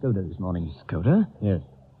from Skoda this morning. Skoda? Yes.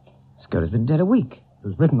 Skoda's been dead a week. It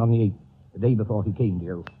was written on the 8th, the day before he came to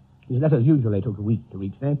you. His letters usually took a week to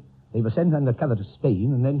reach me. They were sent undercover to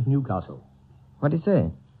Spain and then to Newcastle. What did he say?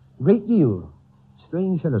 Great deal.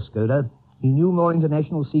 Strange fellow, Skoda. He knew more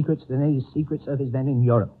international secrets than any Secret Service man in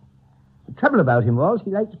Europe. The trouble about him was he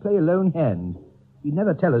liked to play a lone hand. He'd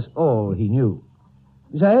never tell us all he knew.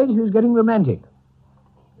 Besides, he was getting romantic.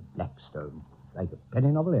 The Blackstone, like a penny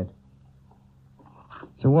novelette.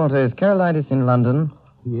 Sir Walter, is Carolitis in London?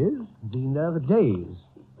 He is. Been there for days.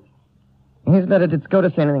 In his letter, did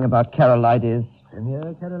Skoda say anything about Carolitis?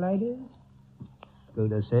 Premier Carolitis?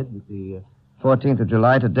 Skoda said that the... 14th of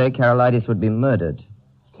July, today, Carolitis would be murdered.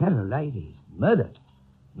 Carolitis? Murdered?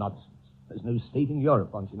 Nonsense. There's no state in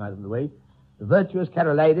Europe wants him out of the way. The virtuous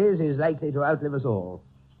Carolitis is likely to outlive us all.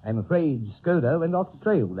 I'm afraid Skoda went off the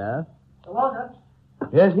trail there. Sir Walter.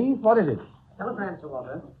 Yes, Heath? What is it? Telegram, Sir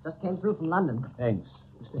Walter. Just came through from London. Thanks.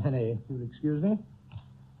 Mr. Hannay, if you'll excuse me.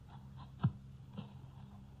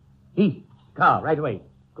 Heath, car, right away.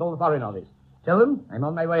 Call the Foreign Office. Tell them I'm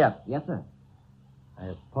on my way up. Yes, sir. I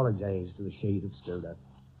apologize to the shade of Skoda.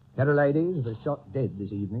 Carolitis was shot dead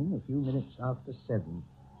this evening, a few minutes after 7.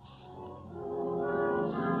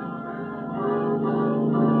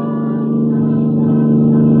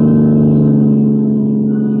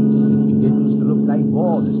 It begins to look like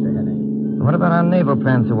war, Mr. Hannay. What about our naval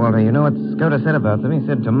plans, Sir Walter? You know what Skoda said about them? He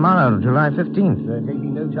said tomorrow, July 15th. We're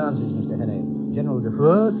taking no chances, Mr. Hannay. General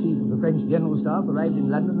Defoe, chief of the French General Staff, arrived in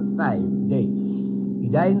London at 5 today. He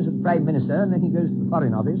dines with the Prime Minister, and then he goes to the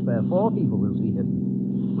Foreign Office, where 4 people will see him.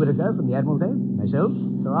 Whittaker from the Admiralty, myself,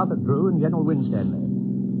 Sir Arthur Drew, and General Winstanley.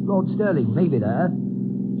 Lord Stirling may be there.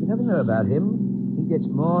 You never know about him. He gets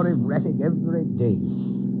more erratic every day.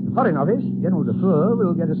 The Foreign Office, General Defoe,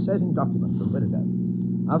 will get a certain document from Whittaker.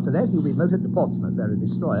 After that, he'll be motored to Portsmouth, where a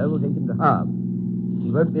destroyer will take him to Havre. He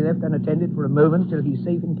won't be left unattended for a moment till he's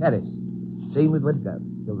safe in Paris. Same with Whittaker,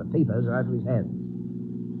 till the papers are out of his hands.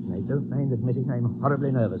 And I don't mind admitting I'm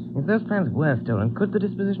horribly nervous. If those plans were stolen, could the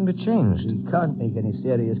disposition be changed? We can't make any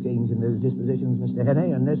serious gains in those dispositions, Mr.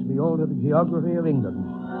 Henney, unless we alter the geography of England.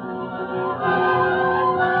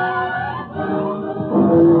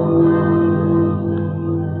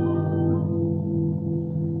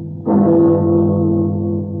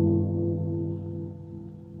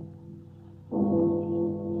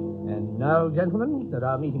 And now, gentlemen, that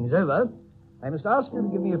our meeting is over, I must ask you to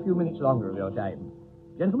give me a few minutes longer of your time.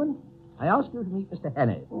 Gentlemen, I ask you to meet Mr.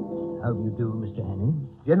 Henney. How do you do, Mr. Henney?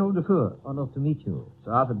 General Defoe. Honored to meet you.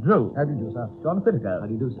 Sir Arthur Drew. How do you do, sir? John Whittaker. How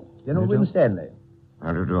do you do, sir? General Wynne Stanley.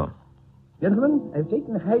 How do you do? Gentlemen, I've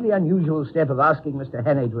taken the highly unusual step of asking Mr.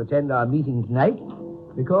 Henney to attend our meeting tonight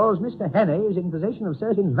because Mr. Henney is in possession of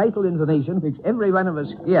certain vital information which every one of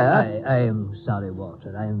us here... I am sorry,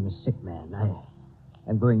 Walter. I am a sick man.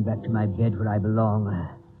 I'm going back to my bed where I belong.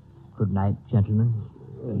 Good night, gentlemen.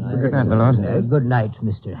 Good night, my lord. Good night,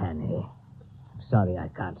 Mr. Hannay. I'm sorry I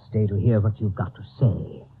can't stay to hear what you've got to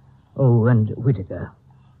say. Oh, and Whittaker,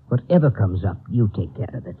 whatever comes up, you take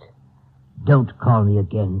care of it. Don't call me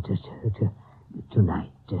again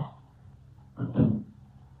tonight.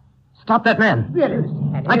 Stop that man. Really,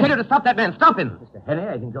 Mr. Hannay? I tell you to stop that man. Stop him. Mr. Henney,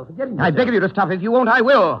 I think you're forgetting I beg of you to stop. If you won't, I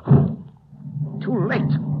will. Too late.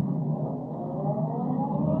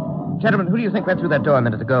 Gentlemen, who do you think went through that door a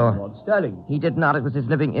minute ago? Lord Sterling. He did not. It was his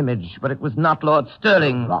living image, but it was not Lord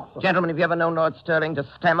Sterling. Gentlemen, have you ever known Lord Sterling to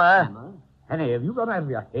stammer? Henney, have you gone out of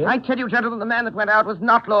your head? I tell you, gentlemen, the man that went out was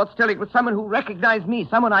not Lord Sterling. It was someone who recognized me,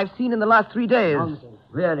 someone I've seen in the last 3 days. Nonsense.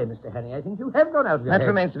 Really, Mr. Henney, I think you have gone out of your That head.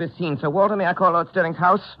 remains to be seen. So, Walter, may I call Lord Sterling's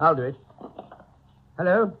house? I'll do it.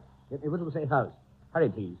 Hello? Get me Whittlesey House. Hurry,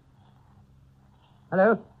 please.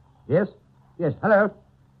 Hello? Yes? Yes, hello?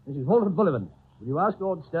 This is Walter Bullivant. Will you ask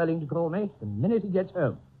Lord Sterling to call me the minute he gets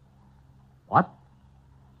home? What?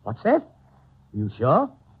 What's that? Are you sure?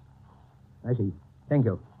 I see. Thank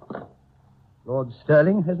you. Lord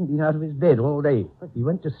Sterling hasn't been out of his bed all day. He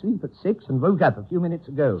went to sleep at 6 and woke up a few minutes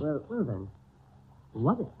ago. Well then.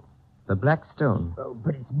 What is it? The Black Stone. Oh,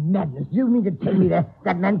 but it's madness. Do you mean to tell me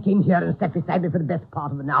that man came here and sat beside me for the best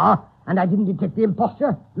part of an hour, and I didn't detect the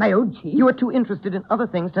imposture? My old chief? You were too interested in other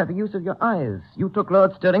things to have the use of your eyes. You took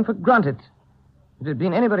Lord Sterling for granted. If it had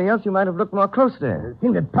been anybody else, you might have looked more closely. The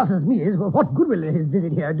thing that puzzles me is, well, what good will his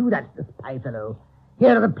visit here do that to the spy fellow?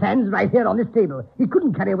 Here are the plans right here on this table. He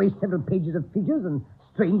couldn't carry away several pages of figures and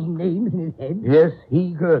strange names in his head. Yes,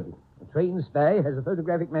 he could. A trained spy has a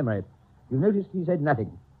photographic memory. You noticed he said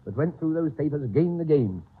nothing, but went through those papers again and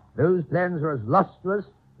again. Those plans are as lost to us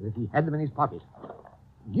as if he had them in his pocket.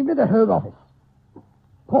 Give me the Home Office.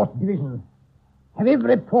 Port Division. Have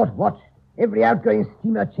every port watched, every outgoing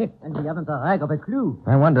steamer checked, and we haven't a rag of a clue.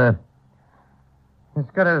 I wonder. It's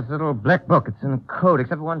got his little black book. It's in code,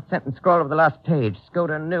 except for one sentence scrawled over the last page.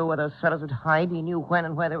 Scudder knew where those fellows would hide. He knew when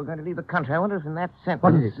and where they were going to leave the country. I wonder if in that sentence...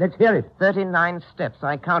 What is it? Let's hear it. 39 steps.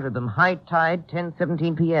 I counted them. High tide,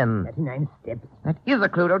 10:17 p.m. 39 steps. That is a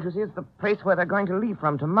clue, don't you see? It's the place where they're going to leave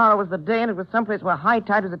from. Tomorrow was the day, and it was someplace where high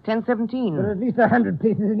tide was at 10:17. There are at least 100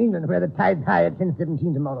 places in England where the tide's high at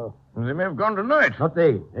 10:17 tomorrow. They may have gone tonight. Not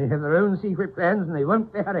they. They have their own secret plans, and they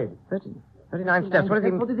won't be hurried. 39 steps.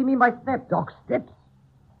 What does he mean by steps? Dock steps.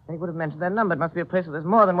 They would have mentioned their number. It must be a place where there's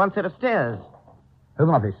more than one set of stairs. Home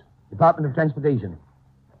Office. Department of Transportation.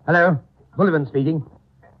 Hello. Bullivant speaking.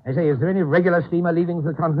 I say, is there any regular steamer leaving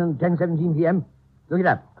for the continent at 10:17 p.m.? Look it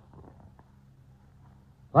up.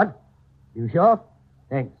 What? You sure?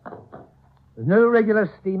 Thanks. There's no regular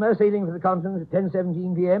steamer sailing for the continent at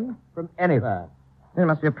 10:17 p.m. from anywhere. There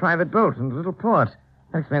must be a private boat and a little port.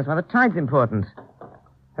 That explains why the tide's important.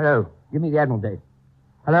 Hello. Give me the Admiralty.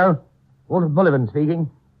 Hello. Walter Bullivant speaking.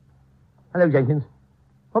 Hello, Jenkins.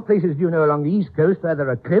 What places do you know along the East Coast where there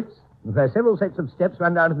are cliffs and where several sets of steps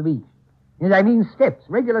run down to the beach? Yes, I mean steps,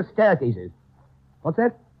 regular staircases. What's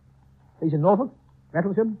that? Place in Norfolk?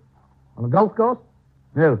 Rattlesham? On a golf course?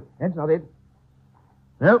 No, that's not it.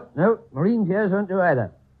 No, marine piers won't do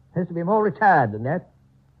either. Has to be more retired than that.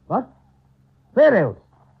 What? Where else?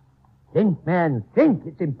 Think, man, think.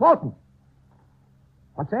 It's important.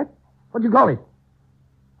 What's that? What do you call it?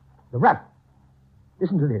 The Ruff.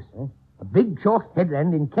 Listen to this, eh? A big, short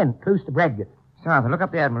headland in Kent, close to Bradgate. Sir Arthur, look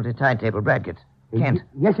up the Admiralty tide table, Bradgate. Kent.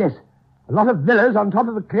 Yes. A lot of villas on top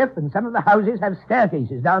of a cliff, and some of the houses have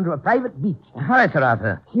staircases down to a private beach. Hurry, Sir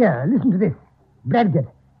Arthur. Here, listen to this.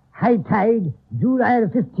 Bradgate. High tide, July the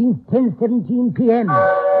 15th, 10:17 p.m.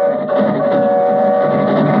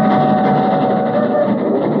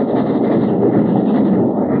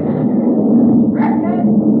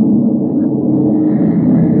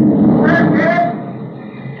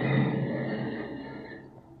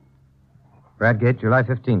 Bradgate, July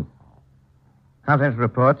 15th. Confidential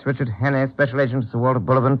reports. Richard Hannay, Special Agent to Sir Walter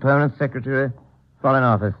Bullivant, Permanent Secretary, Foreign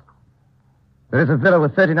Office. There is a villa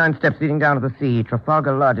with 39 steps leading down to the sea.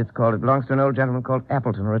 Trafalgar Lodge, it's called. It belongs to an old gentleman called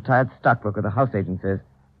Appleton, a retired stockbroker, the house agent says.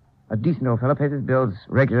 A decent old fellow, pays his bills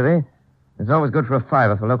regularly. It's always good for a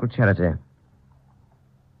fiver for local charity.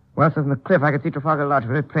 Well, so from the cliff, I could see Trafalgar Lodge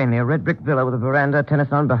very plainly. A red brick villa with a veranda,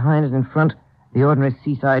 tennis on behind it, in front, the ordinary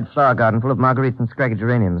seaside flower garden full of marguerites and scraggy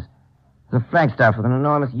geraniums. There's a flagstaff with an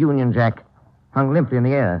enormous Union Jack hung limply in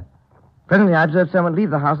the air. Presently, I observed someone leave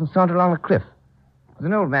the house and saunter along the cliff. It was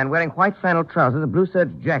an old man wearing white flannel trousers, a blue serge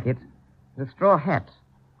jacket, and a straw hat.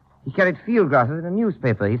 He carried field glasses and a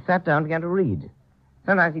newspaper. He sat down and began to read.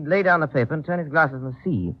 Sometimes he'd lay down the paper and turn his glasses in the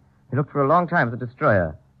sea. He looked for a long time at the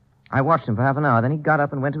destroyer. I watched him for half an hour. Then he got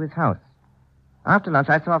up and went to his house. After lunch,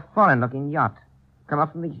 I saw a foreign-looking yacht come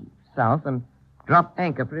up from the south and drop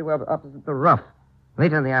anchor pretty well opposite the Rough.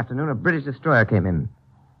 Later in the afternoon, a British destroyer came in.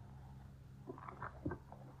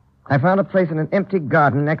 I found a place in an empty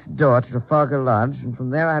garden next door to Trafalgar Lodge, and from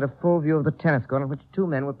there I had a full view of the tennis court on which two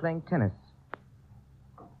men were playing tennis.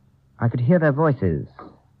 I could hear their voices.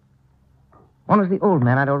 One was the old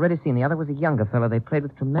man I'd already seen. The other was a younger fellow. They played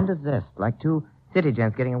with tremendous zest, like two city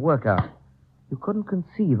gents getting a workout. You couldn't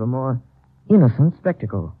conceive a more innocent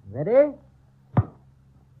spectacle. Ready?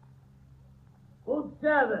 Good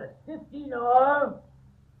service. 15 all.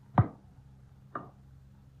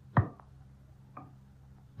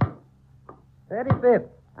 $35.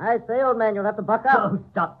 I say, old man, you'll have to buck up. Oh,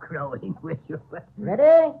 stop crowing, will you?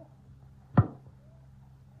 Ready?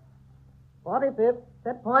 45th.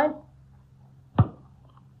 Set point.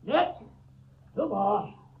 Net. Two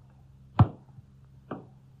more.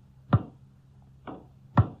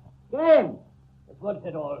 Game. That's once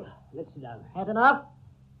at all. Let's sit down. Had enough?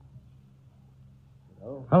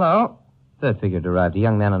 Hello. Third figure had arrived, a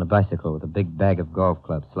young man on a bicycle with a big bag of golf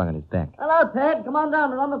clubs slung on his back. Hello, Ted. Come on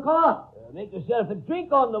down. We're on the course. Make yourself a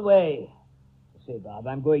drink on the way. Say, Bob,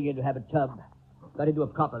 I'm going in to have a tub. Got to do a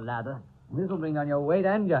proper lather. This'll bring down your weight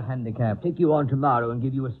and your handicap. Take you on tomorrow and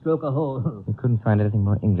give you a stroke a hole. You couldn't find anything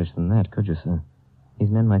more English than that, could you, sir? These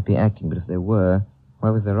men might be acting, but if they were,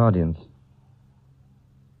 why was their audience?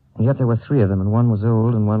 And yet there were three of them, and one was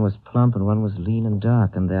old, and one was plump, and one was lean and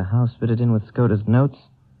dark, and their house fitted in with Scota's notes,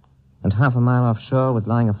 and half a mile offshore was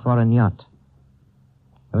lying a foreign yacht.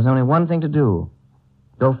 There was only one thing to do.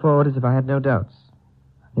 Go forward as if I had no doubts.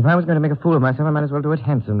 If I was going to make a fool of myself, I might as well do it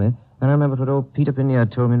handsomely. And I remembered what old Peter Pinnier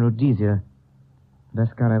told me in Rhodesia. The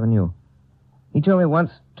best scout I ever knew. He told me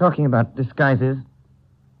once, talking about disguises,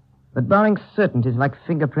 that barring certainties like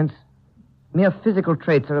fingerprints, mere physical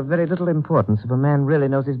traits are of very little importance if a man really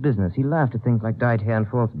knows his business. He laughed at things like dyed hair and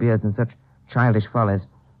false beards and such childish follies.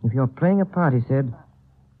 If you're playing a part, he said,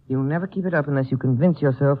 you'll never keep it up unless you convince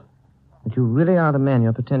yourself that you really are the man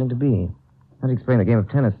you're pretending to be. That'd explain the game of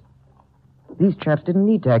tennis. These chaps didn't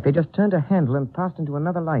need to act. They just turned a handle and passed into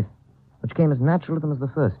another life, which came as natural to them as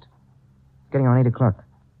the first. It's getting on 8 o'clock.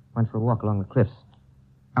 Went for a walk along the cliffs.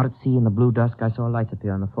 Out at sea in the blue dusk, I saw lights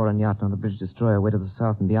appear on the foreign yacht and on the British destroyer way to the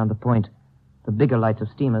south and beyond the point. The bigger lights of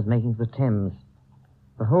steamers making for the Thames.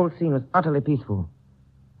 The whole scene was utterly peaceful.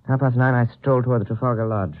 9:30, I strolled toward the Trafalgar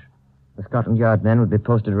Lodge. The Scotland Yard men would be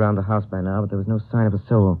posted around the house by now, but there was no sign of a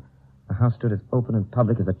soul. The house stood as open and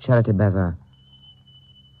public as a charity bazaar.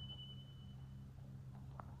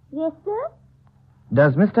 Yes, sir?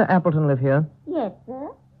 Does Mr. Appleton live here? Yes, sir.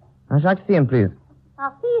 I should like to see him, please.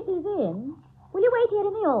 I'll see if he's in. Will you wait here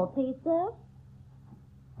in the hall, please, sir?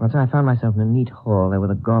 Well, sir, I found myself in a neat hall. There were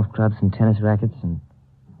the golf clubs and tennis rackets and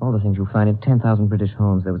all the things you'll find in 10,000 British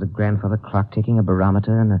homes. There was a grandfather clock ticking, a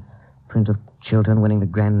barometer, and a print of Chiltern winning the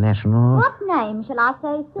Grand National. What name shall I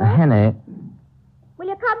say, sir? Hannay. Will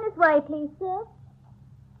you come this way, please, sir?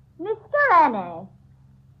 Mr. Hannay.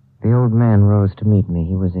 The old man rose to meet me.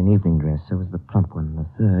 He was in evening dress. So was the plump one. The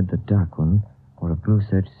third, the dark one, wore a blue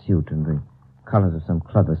serge suit and the colors of some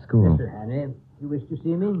club or school. Mr. Hannay, you wish to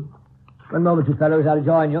see me? One moment, you fellows. I'll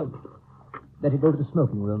join you. Better go to the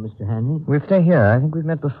smoking room, Mr. Hannay. We'll stay here. I think we've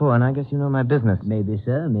met before, and I guess you know my business. Maybe,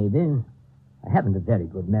 sir, maybe. I haven't a very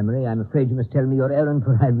good memory. I'm afraid you must tell me your errand,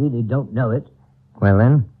 for I really don't know it. Well,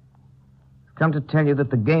 then, I've come to tell you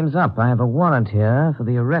that the game's up. I have a warrant here for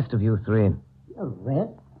the arrest of you three.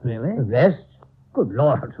 Arrest? Really? Arrest? Good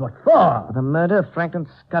Lord, what for? For the murder of Franklin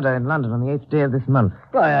Scudder in London on the 8th day of this month.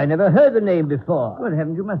 Why, I never heard the name before. Good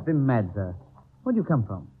heavens, you must be mad, sir. Where'd you come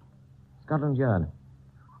from? Scotland Yard.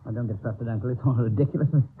 Oh, don't get flustered, Uncle. It's all a ridiculous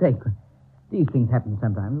mistake. These things happen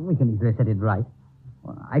sometimes. We can easily set it right.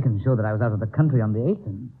 Well, I can show that I was out of the country on the 8th,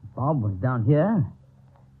 and Bob was down here.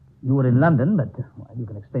 You were in London, but you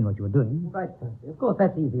can explain what you were doing. Right, sir. Of course,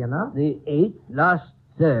 that's easy enough. The 8th, last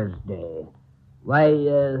Thursday. Why,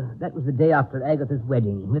 that was the day after Agatha's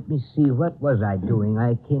wedding. Let me see, what was I doing?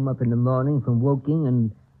 I came up in the morning from Woking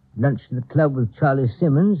and lunched at the club with Charlie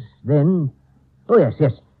Simmons. Then, oh, yes,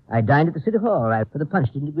 I dined at the City Hall, for the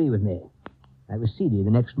punch didn't agree with me. I was seedy the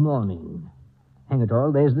next morning. Hang it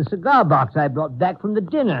all, there's the cigar box I brought back from the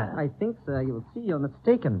dinner. I think, sir, you will see you're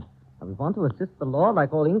mistaken. We want to assist the law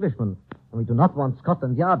like all Englishmen, and we do not want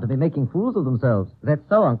Scotland Yard to be making fools of themselves. Is that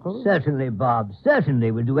so, Uncle? Certainly, Bob, certainly.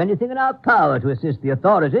 We'll do anything in our power to assist the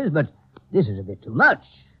authorities, but this is a bit too much.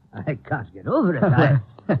 I can't get over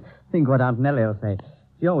it. Think what Aunt Nellie will say.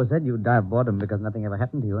 She always said you'd die of boredom because nothing ever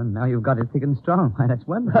happened to you, and now you've got it thick and strong. Why, that's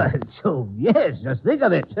wonderful. So, yes, just think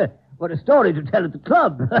of it. What a story to tell at the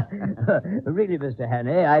club. Really, Mr.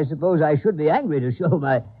 Hannay, I suppose I should be angry to show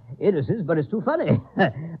my innocence, but it's too funny.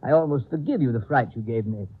 I almost forgive you the fright you gave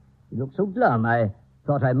me. You looked so glum, I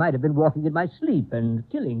thought I might have been walking in my sleep and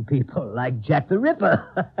killing people like Jack the Ripper.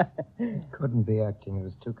 Couldn't be acting. It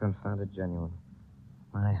was too confounded genuine.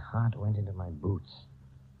 My heart went into my boots.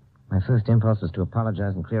 My first impulse was to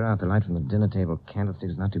apologize and clear out. The light from the dinner table candlestick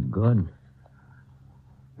is not too good.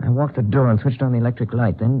 I walked the door and switched on the electric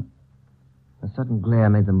light. Then a sudden glare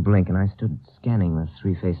made them blink, and I stood scanning the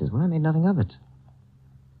three faces. Well, I made nothing of it.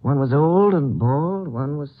 One was old and bald,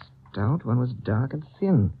 one was stout, one was dark and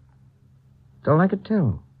thin. That's all I could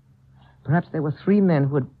tell. Perhaps there were three men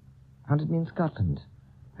who had hunted me in Scotland.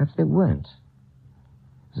 Perhaps they weren't.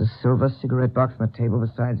 There was a silver cigarette box on the table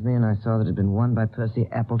beside me, and I saw that it had been won by Percy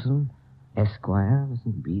Appleton, Esquire, of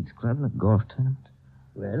St. Bede's Club in a golf tournament.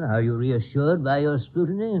 Well, are you reassured by your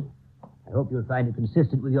scrutiny? I hope you'll find it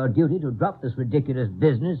consistent with your duty to drop this ridiculous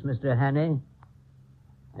business, Mr. Hannay.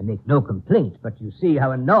 I make no complaint, but you see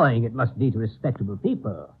how annoying it must be to respectable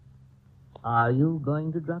people. Are you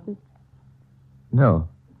going to drop it? No.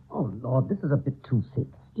 Oh, Lord, this is a bit too thick.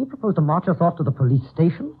 Do you propose to march us off to the police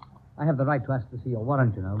station? I have the right to ask to see your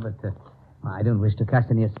warrant, you know, but I don't wish to cast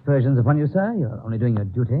any aspersions upon you, sir. You're only doing your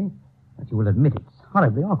duty. But you will admit it's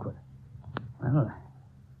horribly awkward. Well,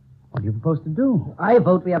 what do you propose to do? I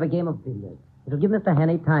vote we have a game of billiards. It'll give Mr.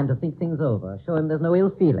 Hannay time to think things over. Show him there's no ill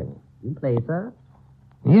feeling. You play, sir?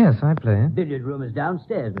 Yes, I play. Billiard room is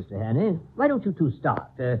downstairs, Mr. Hannay. Why don't you two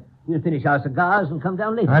start? We'll finish our cigars and come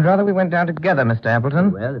down later. I'd rather we went down together, Mr.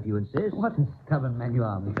 Appleton. Well, if you insist. What a stubborn man you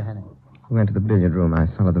are, Mr. Hannay. We went to the billiard room. I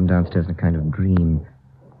followed them downstairs in a kind of dream.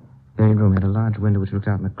 The billiard room had a large window which looked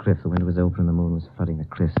out on the cliff. The window was open and the moon was flooding the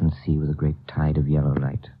cliffs and sea with a great tide of yellow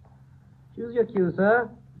light. Choose your cue, sir.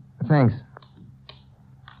 Thanks.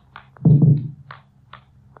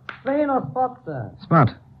 Plain or spot, sir?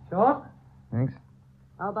 Spot. Short? Thanks.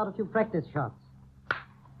 How about a few practice shots?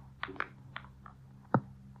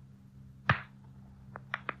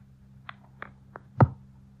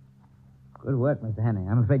 Good work, Mr. Hannay.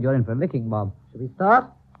 I'm afraid you're in for a licking, Bob. Shall we start?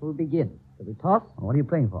 Who'll begin? Shall we toss? What are you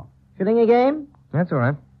playing for? Shilling a game? That's all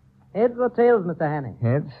right. Heads or tails, Mr. Hannay?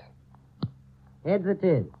 Heads. Heads it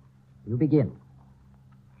is. You begin.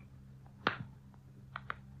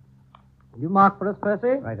 Will you mark for us,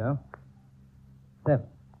 Percy? Righto. 7.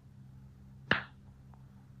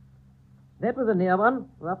 That was a near one.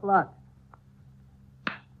 Rough luck.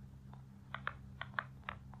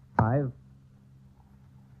 5.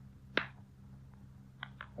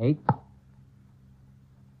 8.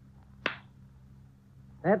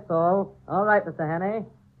 That's all. All right, Mr. Hannay.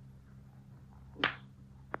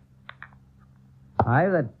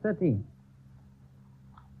 5, that's 13.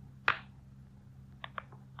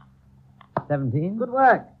 17. Good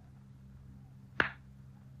work.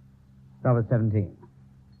 Stop at 17.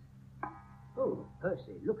 Oh,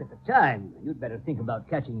 Percy, look at the time. You'd better think about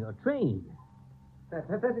catching your train.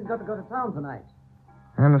 Percy's got to go to town tonight.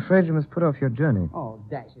 I'm afraid you must put off your journey. Oh,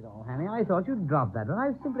 dash it all, Hannay. I thought you'd drop that, but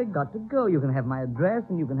I've simply got to go. You can have my address,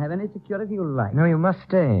 and you can have any security you like. No, you must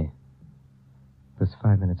stay. It was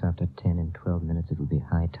 5 minutes after 10. In 12 minutes, it would be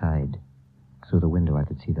high tide. Through the window, I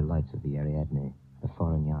could see the lights of the Ariadne, the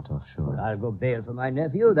foreign yacht offshore. Well, I'll go bail for my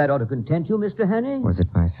nephew. That ought to content you, Mr. Hannay. Was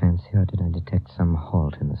it my fancy, or did I detect some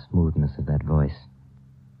halt in the smoothness of that voice?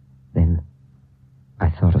 Then I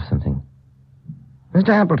thought of something. Mr.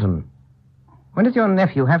 Appleton, when does your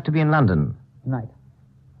nephew have to be in London? Tonight.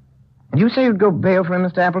 And you say you'd go bail for him,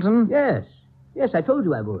 Mr. Appleton? Yes. Yes, I told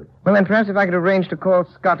you I would. Well, then perhaps if I could arrange to call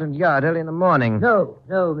Scotland Yard early in the morning. No,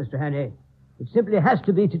 Mr. Haney. It simply has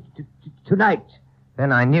to be tonight.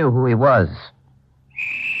 Then I knew who he was.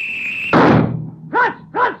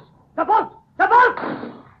 Frantz! The boat! The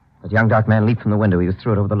boat! The young dark man leaped from the window. He was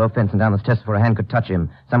through it over the low fence and down the steps before a hand could touch him.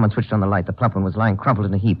 Someone switched on the light. The plump one was lying crumpled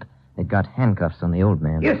in a heap. They'd got handcuffs on the old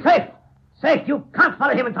man. You're safe! Safe! You can't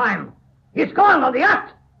follow him in time! He's gone on the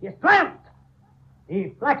yacht! He's triumphed!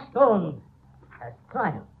 The Blackstone has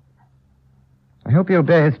triumphed. I hope you'll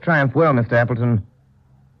bear his triumph well, Mr. Appleton.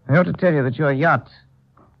 I ought to tell you that your yacht,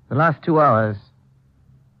 the last 2 hours,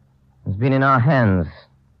 has been in our hands.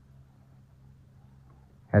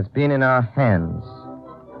 Has been in our hands.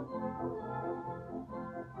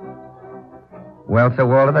 Well, Sir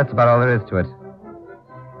Walter, that's about all there is to it.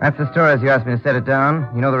 That's the story as you asked me to set it down.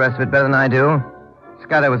 You know the rest of it better than I do.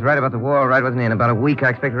 Scudder was right about the war, right, wasn't he? In about a week, I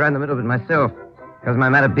expect right in the middle of it myself. Because of my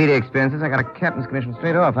Matabele experiences, I got a captain's commission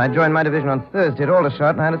straight off. I joined my division on Thursday at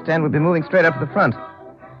Aldershot, and I understand we'll be moving straight up to the front.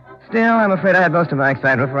 Still, I'm afraid I had most of my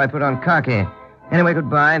excitement before I put on khaki. Anyway,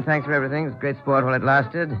 goodbye, and thanks for everything. It was great sport while it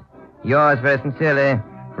lasted. Yours very sincerely,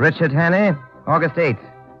 Richard Haney, August 8,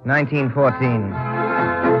 1914.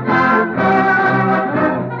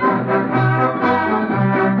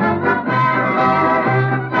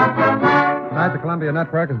 Tonight, the Columbia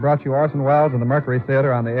Network has brought you Orson Welles and the Mercury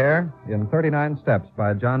Theater on the air in 39 Steps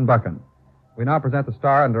by John Buchan. We now present the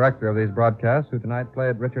star and director of these broadcasts, who tonight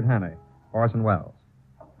played Richard Haney, Orson Welles.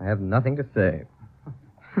 I have nothing to say.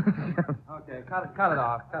 Okay, cut it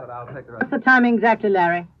off. Cut it out. I'll take the rest. What's the time exactly,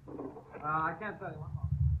 Larry? I can't tell you.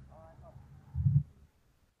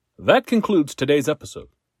 That concludes today's episode.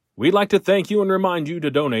 We'd like to thank you and remind you to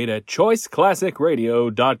donate at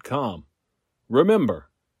choiceclassicradio.com. Remember,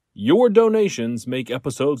 your donations make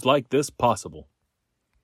episodes like this possible.